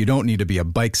pre-assembled, so you don't need to be a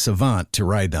bike savant to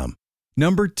ride them.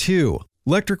 Number 2,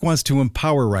 Lectric wants to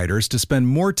empower riders to spend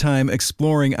more time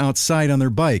exploring outside on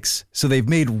their bikes, so they've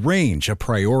made range a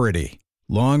priority.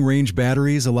 Long-range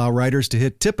batteries allow riders to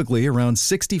hit typically around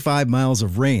 65 miles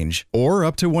of range, or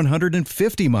up to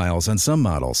 150 miles on some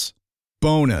models.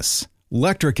 Bonus,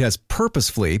 Lectric has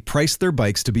purposefully priced their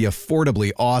bikes to be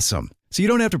affordably awesome, so you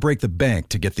don't have to break the bank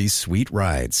to get these sweet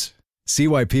rides. See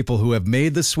why people who have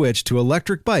made the switch to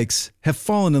electric bikes have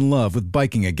fallen in love with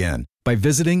biking again by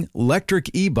visiting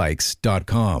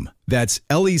lectricebikes.com. That's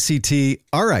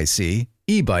LECTRIC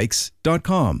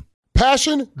ebikes.com.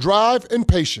 Passion, drive, and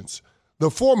patience.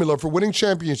 The formula for winning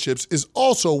championships is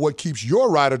also what keeps your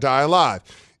ride or die alive.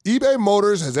 eBay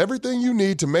Motors has everything you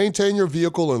need to maintain your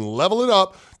vehicle and level it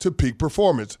up to peak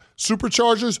performance.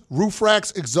 Superchargers, roof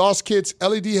racks, exhaust kits,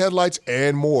 LED headlights,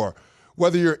 and more.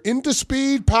 Whether you're into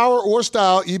speed, power, or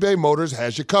style, eBay Motors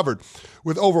has you covered.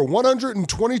 With over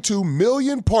 122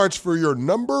 million parts for your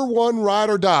number one ride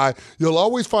or die, you'll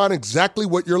always find exactly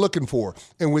what you're looking for.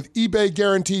 And with eBay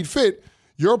Guaranteed Fit,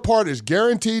 your part is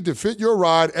guaranteed to fit your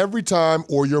ride every time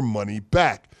or your money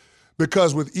back.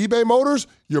 Because with eBay Motors,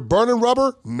 you're burning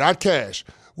rubber, not cash.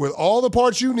 With all the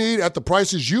parts you need at the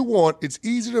prices you want, it's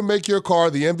easy to make your car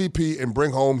the MVP and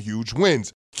bring home huge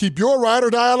wins. Keep your ride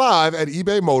or die alive at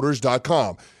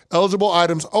ebaymotors.com. Eligible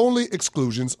items only.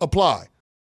 Exclusions apply.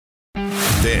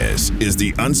 This is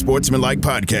the Unsportsmanlike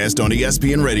Podcast on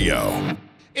ESPN Radio.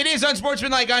 It is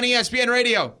Unsportsmanlike on ESPN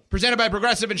Radio, presented by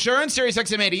Progressive Insurance, Sirius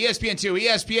XM80, ESPN2,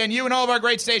 ESPNU, and all of our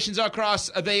great stations across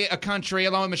the country,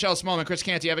 along with Michelle Smallman, Chris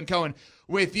Canty, Evan Cohen,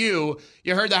 with you.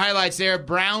 You heard the highlights there.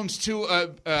 Browns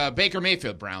to Baker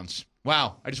Mayfield. Browns.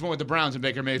 Wow, I just went with the Browns and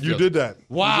Baker Mayfield. You did that.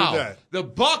 Wow. You did that. The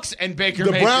Bucks and Baker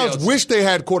Mayfield. The Browns wish they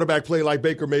had quarterback play like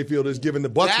Baker Mayfield is giving the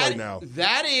Bucks right now.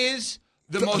 That is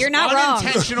the most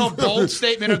unintentional, bold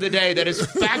statement of the day that is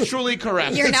factually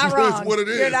correct. You're not wrong. That's what it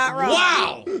is. You're not wrong.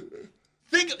 Wow.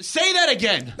 Say that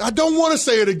again. I don't want to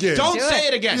say it again. Don't say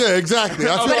it again. Yeah, exactly.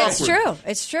 I feel but awkward. it's true.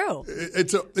 It's true.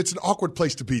 It's an awkward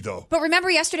place to be, though. But remember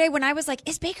yesterday when I was like,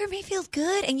 is Baker Mayfield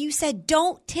good? And you said,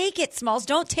 don't take it, Smalls.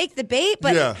 Don't take the bait.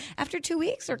 But after 2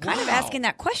 weeks, we're kind of asking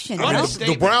that question.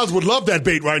 The Browns would love that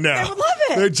bait right now. They would love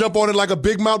it. They'd jump on it like a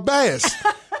big mouth bass.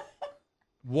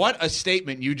 What a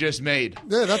statement you just made.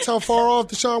 Yeah, that's how far off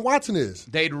Deshaun Watson is.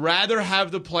 They'd rather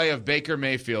have the play of Baker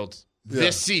Mayfield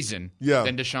this season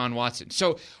than Deshaun Watson.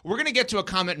 So we're going to get to a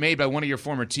comment made by one of your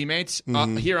former teammates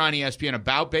here on ESPN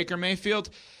about Baker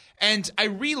Mayfield. And I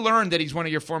relearned that he's one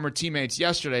of your former teammates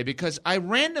yesterday because I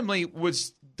randomly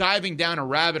was diving down a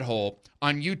rabbit hole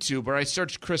on YouTube where I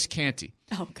searched Chris Canty.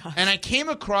 Oh, gosh. And I came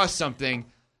across something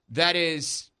that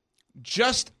is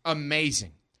just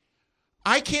amazing.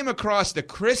 I came across the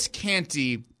Chris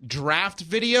Canty draft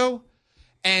video.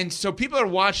 And so people are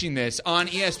watching this on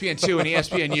ESPN2 and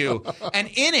ESPNU, and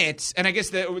in it, and I guess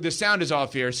the sound is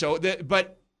off here.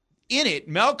 But in it,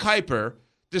 Mel Kiper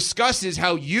discusses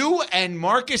how you and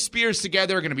Marcus Spears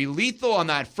together are going to be lethal on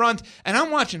that front. And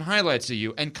I'm watching highlights of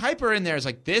you, and Kiper in there is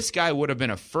like, this guy would have been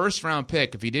a first-round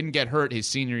pick if he didn't get hurt his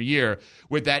senior year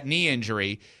with that knee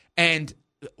injury. And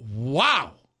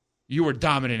wow, you were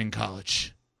dominant in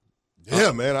college.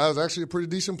 Yeah, man, I was actually a pretty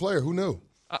decent player. Who knew?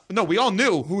 No, we all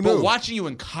knew. Who knew? But watching you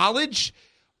in college,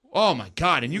 oh, my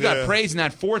God. And you got praised in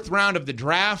that 4th round of the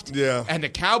draft. Yeah. And the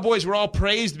Cowboys were all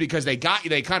praised because they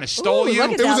kind of stole you.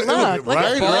 Look at that look.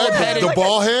 Right? The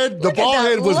ball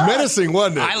head was menacing,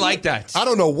 wasn't it? I like that. I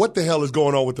don't know what the hell is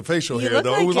going on with the facial hair,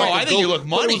 though. Like I think you look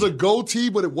money. It was a goatee,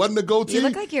 but it wasn't a goatee. You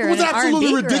look like you're It was in an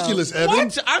absolutely R&B ridiculous, group. Evan.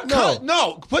 What?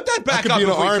 No, put that back I up. could be in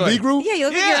an R&B group? Yeah, you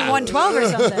look like you're in 112 or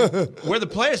something. Where the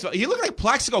players, you look like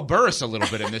Plaxico Burress a little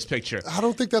bit in this picture. I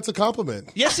don't think that's a compliment.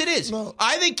 Yes, it is. No.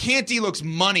 I think Canty looks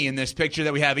money in this picture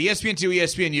that we have. ESPN2,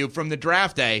 ESPNU from the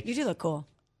draft day. You do look cool.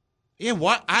 Yeah,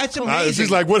 what? That's amazing. She's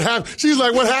like, what happened? She's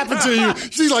like, what happened to you?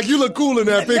 She's like, you look cool in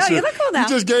that picture. No, you look cool now. You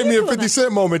just gave me a 50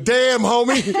 Cent moment. Damn,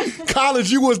 homie.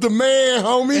 College, you was the man,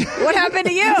 homie. What happened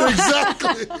to you?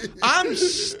 Exactly. I'm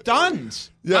stunned.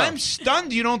 Yeah. I'm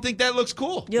stunned. You don't think that looks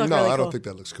cool? You look No, really I cool. don't think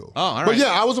that looks cool. Oh, all right. But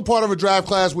yeah, I was a part of a draft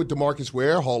class with DeMarcus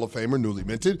Ware, Hall of Famer, newly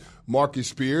minted, Marcus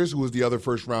Spears, who was the other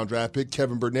first-round draft pick,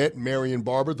 Kevin Burnett, Marion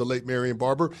Barber, the late Marion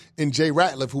Barber, and Jay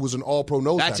Ratliff, who was an all-pro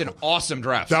nose That's tackle. an awesome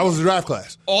draft. That was the draft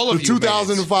class. All of the you made it.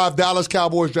 2005 Dallas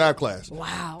Cowboys draft class.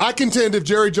 Wow. I contend if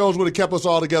Jerry Jones would have kept us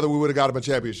all together, we would have got him a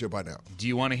championship by now. Do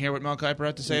you want to hear what Mel Kiper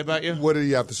had to say about you? What did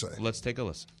he have to say? Let's take a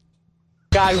listen.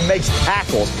 Guy who makes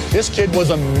tackles. This kid was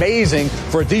amazing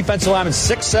for a defensive lineman,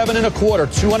 6'7" and a quarter,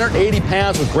 280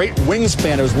 pounds with great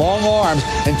wingspan, his long arms.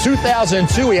 In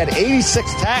 2002, he had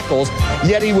 86 tackles,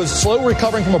 yet he was slow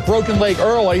recovering from a broken leg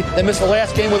early and missed the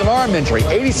last game with an arm injury.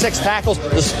 86 tackles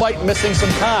despite missing some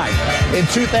time. In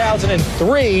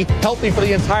 2003, healthy for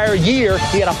the entire year,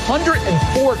 he had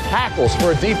 104 tackles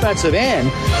for a defensive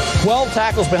end, 12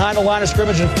 tackles behind the line of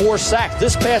scrimmage and 4 sacks.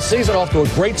 This past season, off to a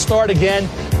great start again,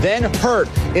 then hurt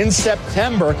in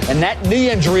September, and that knee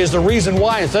injury is the reason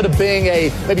why. Instead of being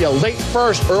maybe a late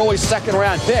first, early second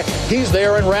round pick, he's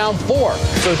there in round 4.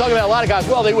 So we're talking about a lot of guys,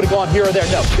 well, they would have gone here or there.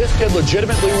 No, this kid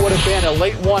legitimately would have been a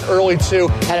late 1, early 2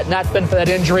 had it not been for that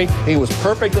injury. He was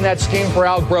perfect in that scheme for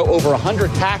Al Groh. Over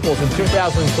 100 tackles in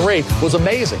 2003 was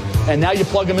amazing. And now you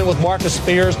plug him in with Marcus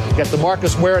Spears, get the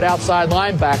Marcus Ware at outside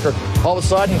linebacker. All of a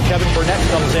sudden, Kevin Burnett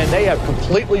comes in. They have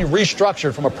completely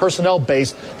restructured from a personnel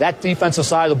base that defensive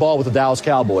side of the ball with the Dallas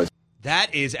Cowboys.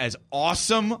 That is as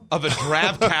awesome of a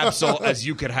draft capsule as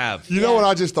you could have. You know what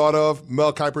I just thought of?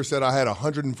 Mel Kiper said I had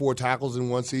 104 tackles in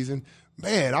one season.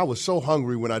 Man, I was so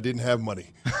hungry when I didn't have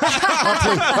money.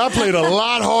 I played a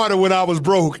lot harder when I was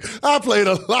broke. I played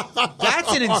a lot.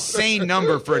 That's an insane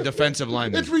number for a defensive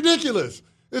lineman. It's ridiculous.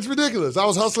 It's ridiculous. I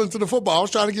was hustling to the football. I was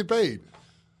trying to get paid.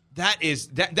 That is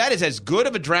as good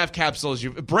of a draft capsule as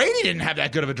you. Brady didn't have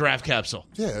that good of a draft capsule.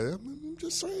 Yeah, I'm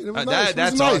just saying. It was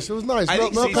nice. It was nice.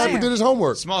 Mel Kiper did his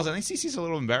homework. Smalls, I think CeCe's a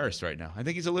little embarrassed right now. I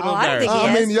think he's a little embarrassed.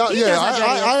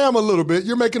 I am a little bit.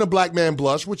 You're making a black man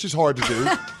blush, which is hard to do.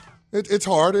 It's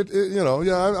hard.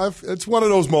 It's one of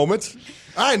those moments.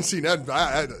 I hadn't seen that.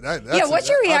 What's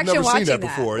your reaction I've never watching seen that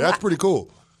before. That's pretty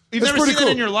cool. You've never seen that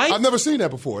in your life? I've never seen that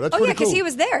before. That's pretty cool. because he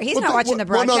was there. He's not watching the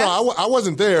broadcast. Well, no, I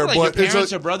wasn't there. Like but your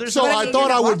parents or brothers? So I thought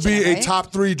I would be right? a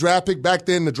top 3 draft pick. Back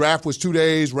then, the draft was 2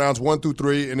 days, rounds 1 through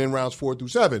 3, and then rounds 4 through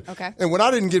 7. Okay. And when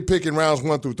I didn't get picked in rounds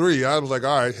 1 through 3, I was like,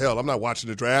 all right, hell, I'm not watching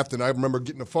the draft. And I remember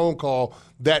getting a phone call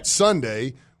that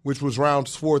Sunday, which was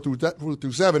rounds 4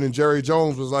 through 7, and Jerry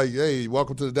Jones was like, hey,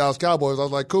 welcome to the Dallas Cowboys. I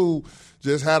was like, cool.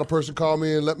 Just had a person call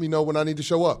me and let me know when I need to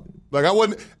show up. Like I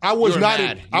was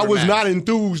not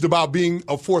enthused about being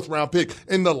a 4th round pick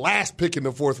and the last pick in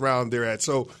the 4th round they're at.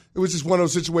 So it was just one of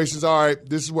those situations. All right,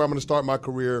 this is where I'm going to start my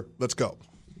career. Let's go.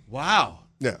 Wow.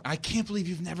 Yeah. I can't believe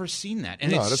you've never seen that.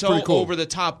 And No, it's that's so pretty cool. over the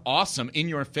top awesome in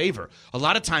your favor. A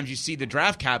lot of times you see the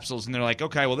draft capsules and they're like,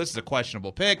 okay, well, this is a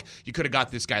questionable pick. You could have got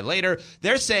this guy later.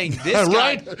 They're saying this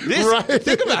guy. Right.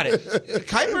 Think about it.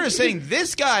 Kiper is saying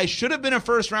this guy should have been a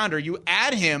first rounder. You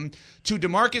add him to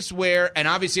DeMarcus Ware, and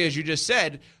obviously, as you just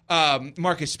said,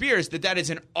 Marcus Spears, that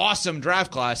is an awesome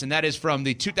draft class, and that is from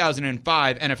the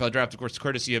 2005 NFL Draft, of course,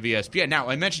 courtesy of ESPN. Now,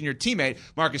 I mentioned your teammate,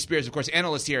 Marcus Spears, of course,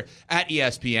 analyst here at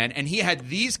ESPN, and he had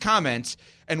these comments,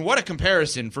 and what a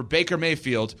comparison for Baker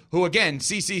Mayfield, who, again,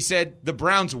 CeCe said the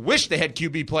Browns wish they had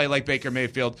QB play like Baker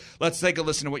Mayfield. Let's take a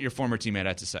listen to what your former teammate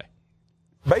had to say.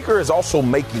 Baker is also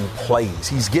making plays.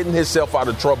 He's getting himself out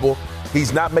of trouble.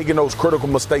 He's not making those critical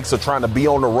mistakes of trying to be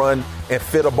on the run and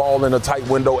fit a ball in a tight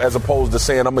window as opposed to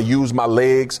saying, I'm going to use my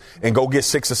legs and go get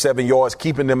 6 or 7 yards,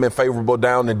 keeping them in favorable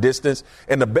down and distance.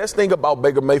 And the best thing about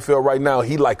Baker Mayfield right now,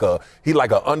 he like a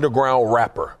underground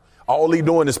rapper. All he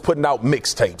doing is putting out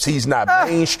mixtapes. He's not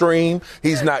mainstream.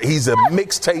 He's a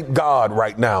mixtape god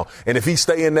right now. And if he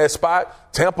stay in that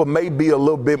spot, Tampa may be a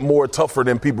little bit more tougher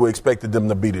than people expected them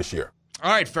to be this year. All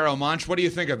right, Pharoah Monch, what do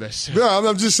you think of this? Yeah,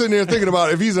 I'm just sitting there thinking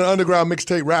about if he's an underground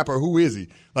mixtape rapper, who is he?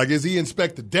 Like, is he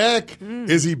Inspector Deck?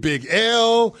 Is he Big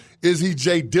L? Is he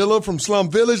Jay Dilla from Slum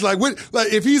Village? Like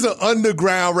if he's an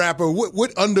underground rapper,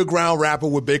 what underground rapper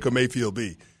would Baker Mayfield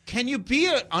be? Can you be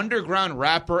an underground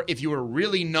rapper if you were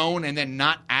really known and then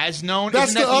not as known?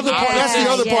 That's the other part. That's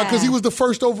the other part because he was the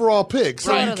first overall pick.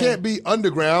 So you can't be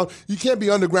underground. You can't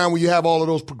be underground when you have all of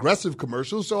those progressive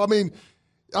commercials. So, I mean,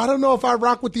 I don't know if I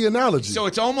rock with the analogy. So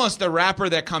it's almost the rapper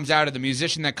that comes out or the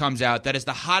musician that comes out that is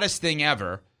the hottest thing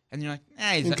ever. And you're like,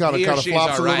 he kind of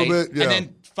flops all right. a little bit. Yeah. And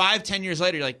then 5-10 years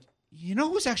later, you're like, you know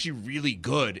who's actually really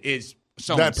good is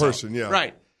so-and-so. That person, yeah.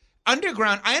 Right.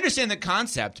 Underground, I understand the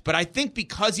concept, but I think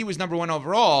because he was number 1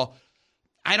 overall,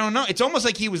 I don't know. It's almost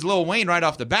like he was Lil Wayne right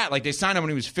off the bat. Like they signed him when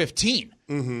he was 15.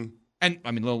 Mm-hmm. And,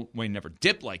 I mean, Lil Wayne never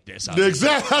dipped like this. Obviously.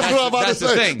 Exactly. That's what I'm about to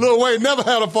say. Lil Wayne never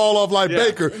had a fall off like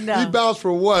Baker. No. He bounced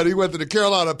from what? He went to the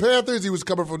Carolina Panthers. He was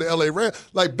coming from the L.A. Rams.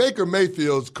 Like, Baker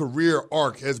Mayfield's career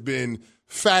arc has been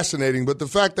fascinating. But the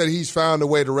fact that he's found a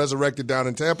way to resurrect it down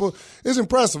in Tampa is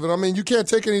impressive. And, I mean, you can't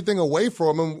take anything away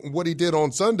from him, what he did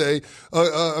on Sunday.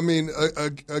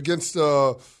 Against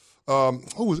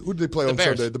who did they play on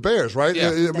Sunday? The Bears, right?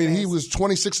 Yeah. I mean, he was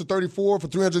 26 of 34 for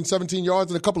 317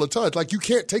 yards and a couple of touchdowns. Like, you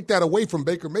can't take that away from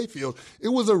Baker Mayfield. It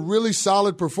was a really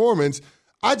solid performance.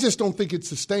 I just don't think it's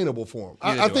sustainable for him.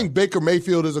 I think Baker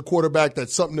Mayfield is a quarterback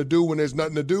that's something to do when there's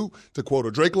nothing to do, to quote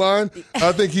a Drake line.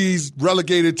 I think he's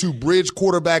relegated to bridge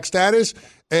quarterback status,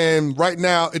 and right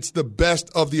now it's the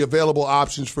best of the available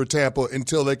options for Tampa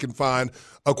until they can find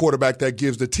a quarterback that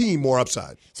gives the team more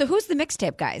upside. So who's the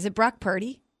mixtape guy? Is it Brock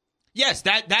Purdy? Yes,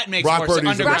 that makes Brock more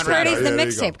sense. Brock Purdy's the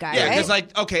mixtape guy, yeah, right? because,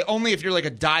 like, okay, only if you're like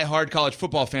a diehard college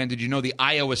football fan did you know the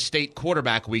Iowa State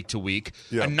quarterback week to week,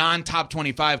 a non-top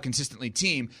 25 consistently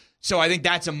team. So I think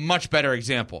that's a much better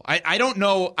example. I don't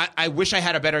know. I wish I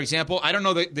had a better example. I don't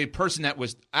know the person that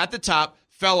was at the top,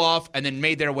 fell off, and then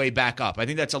made their way back up. I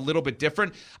think that's a little bit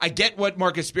different. I get what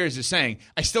Marcus Spears is saying.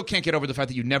 I still can't get over the fact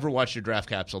that you never watched your draft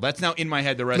capsule. That's now in my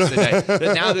head the rest of the day.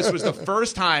 That now this was the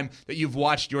first time that you've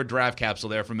watched your draft capsule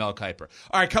there from Mel Kiper.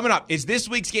 All right, coming up, is this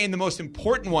week's game the most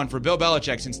important one for Bill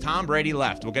Belichick since Tom Brady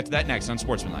left? We'll get to that next on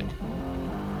Sportsmanlike.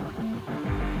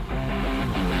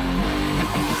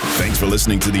 Thanks for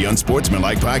listening to the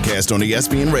Unsportsmanlike podcast on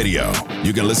ESPN Radio.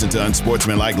 You can listen to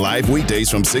Unsportsmanlike live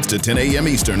weekdays from 6 to 10 a.m.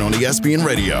 Eastern on ESPN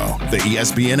Radio, the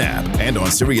ESPN app, and on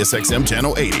SiriusXM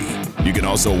Channel 80. You can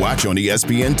also watch on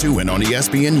ESPN2 and on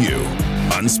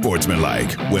ESPNU.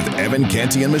 Unsportsmanlike with Evan,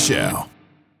 Canty, and Michelle.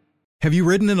 Have you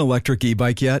ridden an electric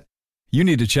e-bike yet? You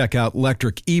need to check out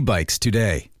Electric E-Bikes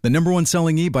today, the #1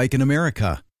 selling e-bike in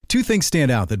America. Two things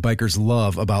stand out that bikers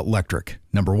love about Lectric.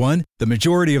 Number one, the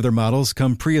majority of their models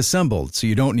come pre-assembled, so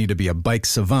you don't need to be a bike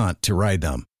savant to ride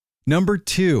them. Number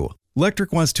two,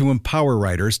 Lectric wants to empower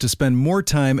riders to spend more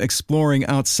time exploring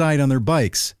outside on their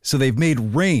bikes, so they've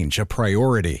made range a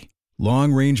priority.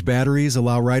 Long-range batteries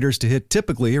allow riders to hit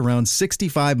typically around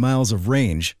 65 miles of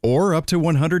range, or up to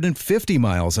 150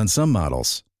 miles on some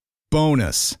models.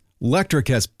 Bonus, Lectric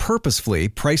has purposefully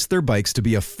priced their bikes to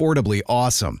be affordably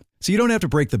awesome, so you don't have to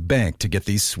break the bank to get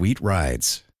these sweet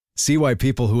rides. See why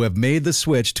people who have made the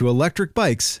switch to electric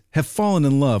bikes have fallen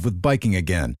in love with biking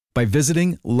again by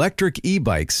visiting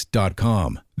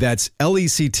lectricebikes.com. That's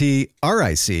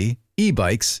LECTRIC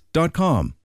ebikes.com.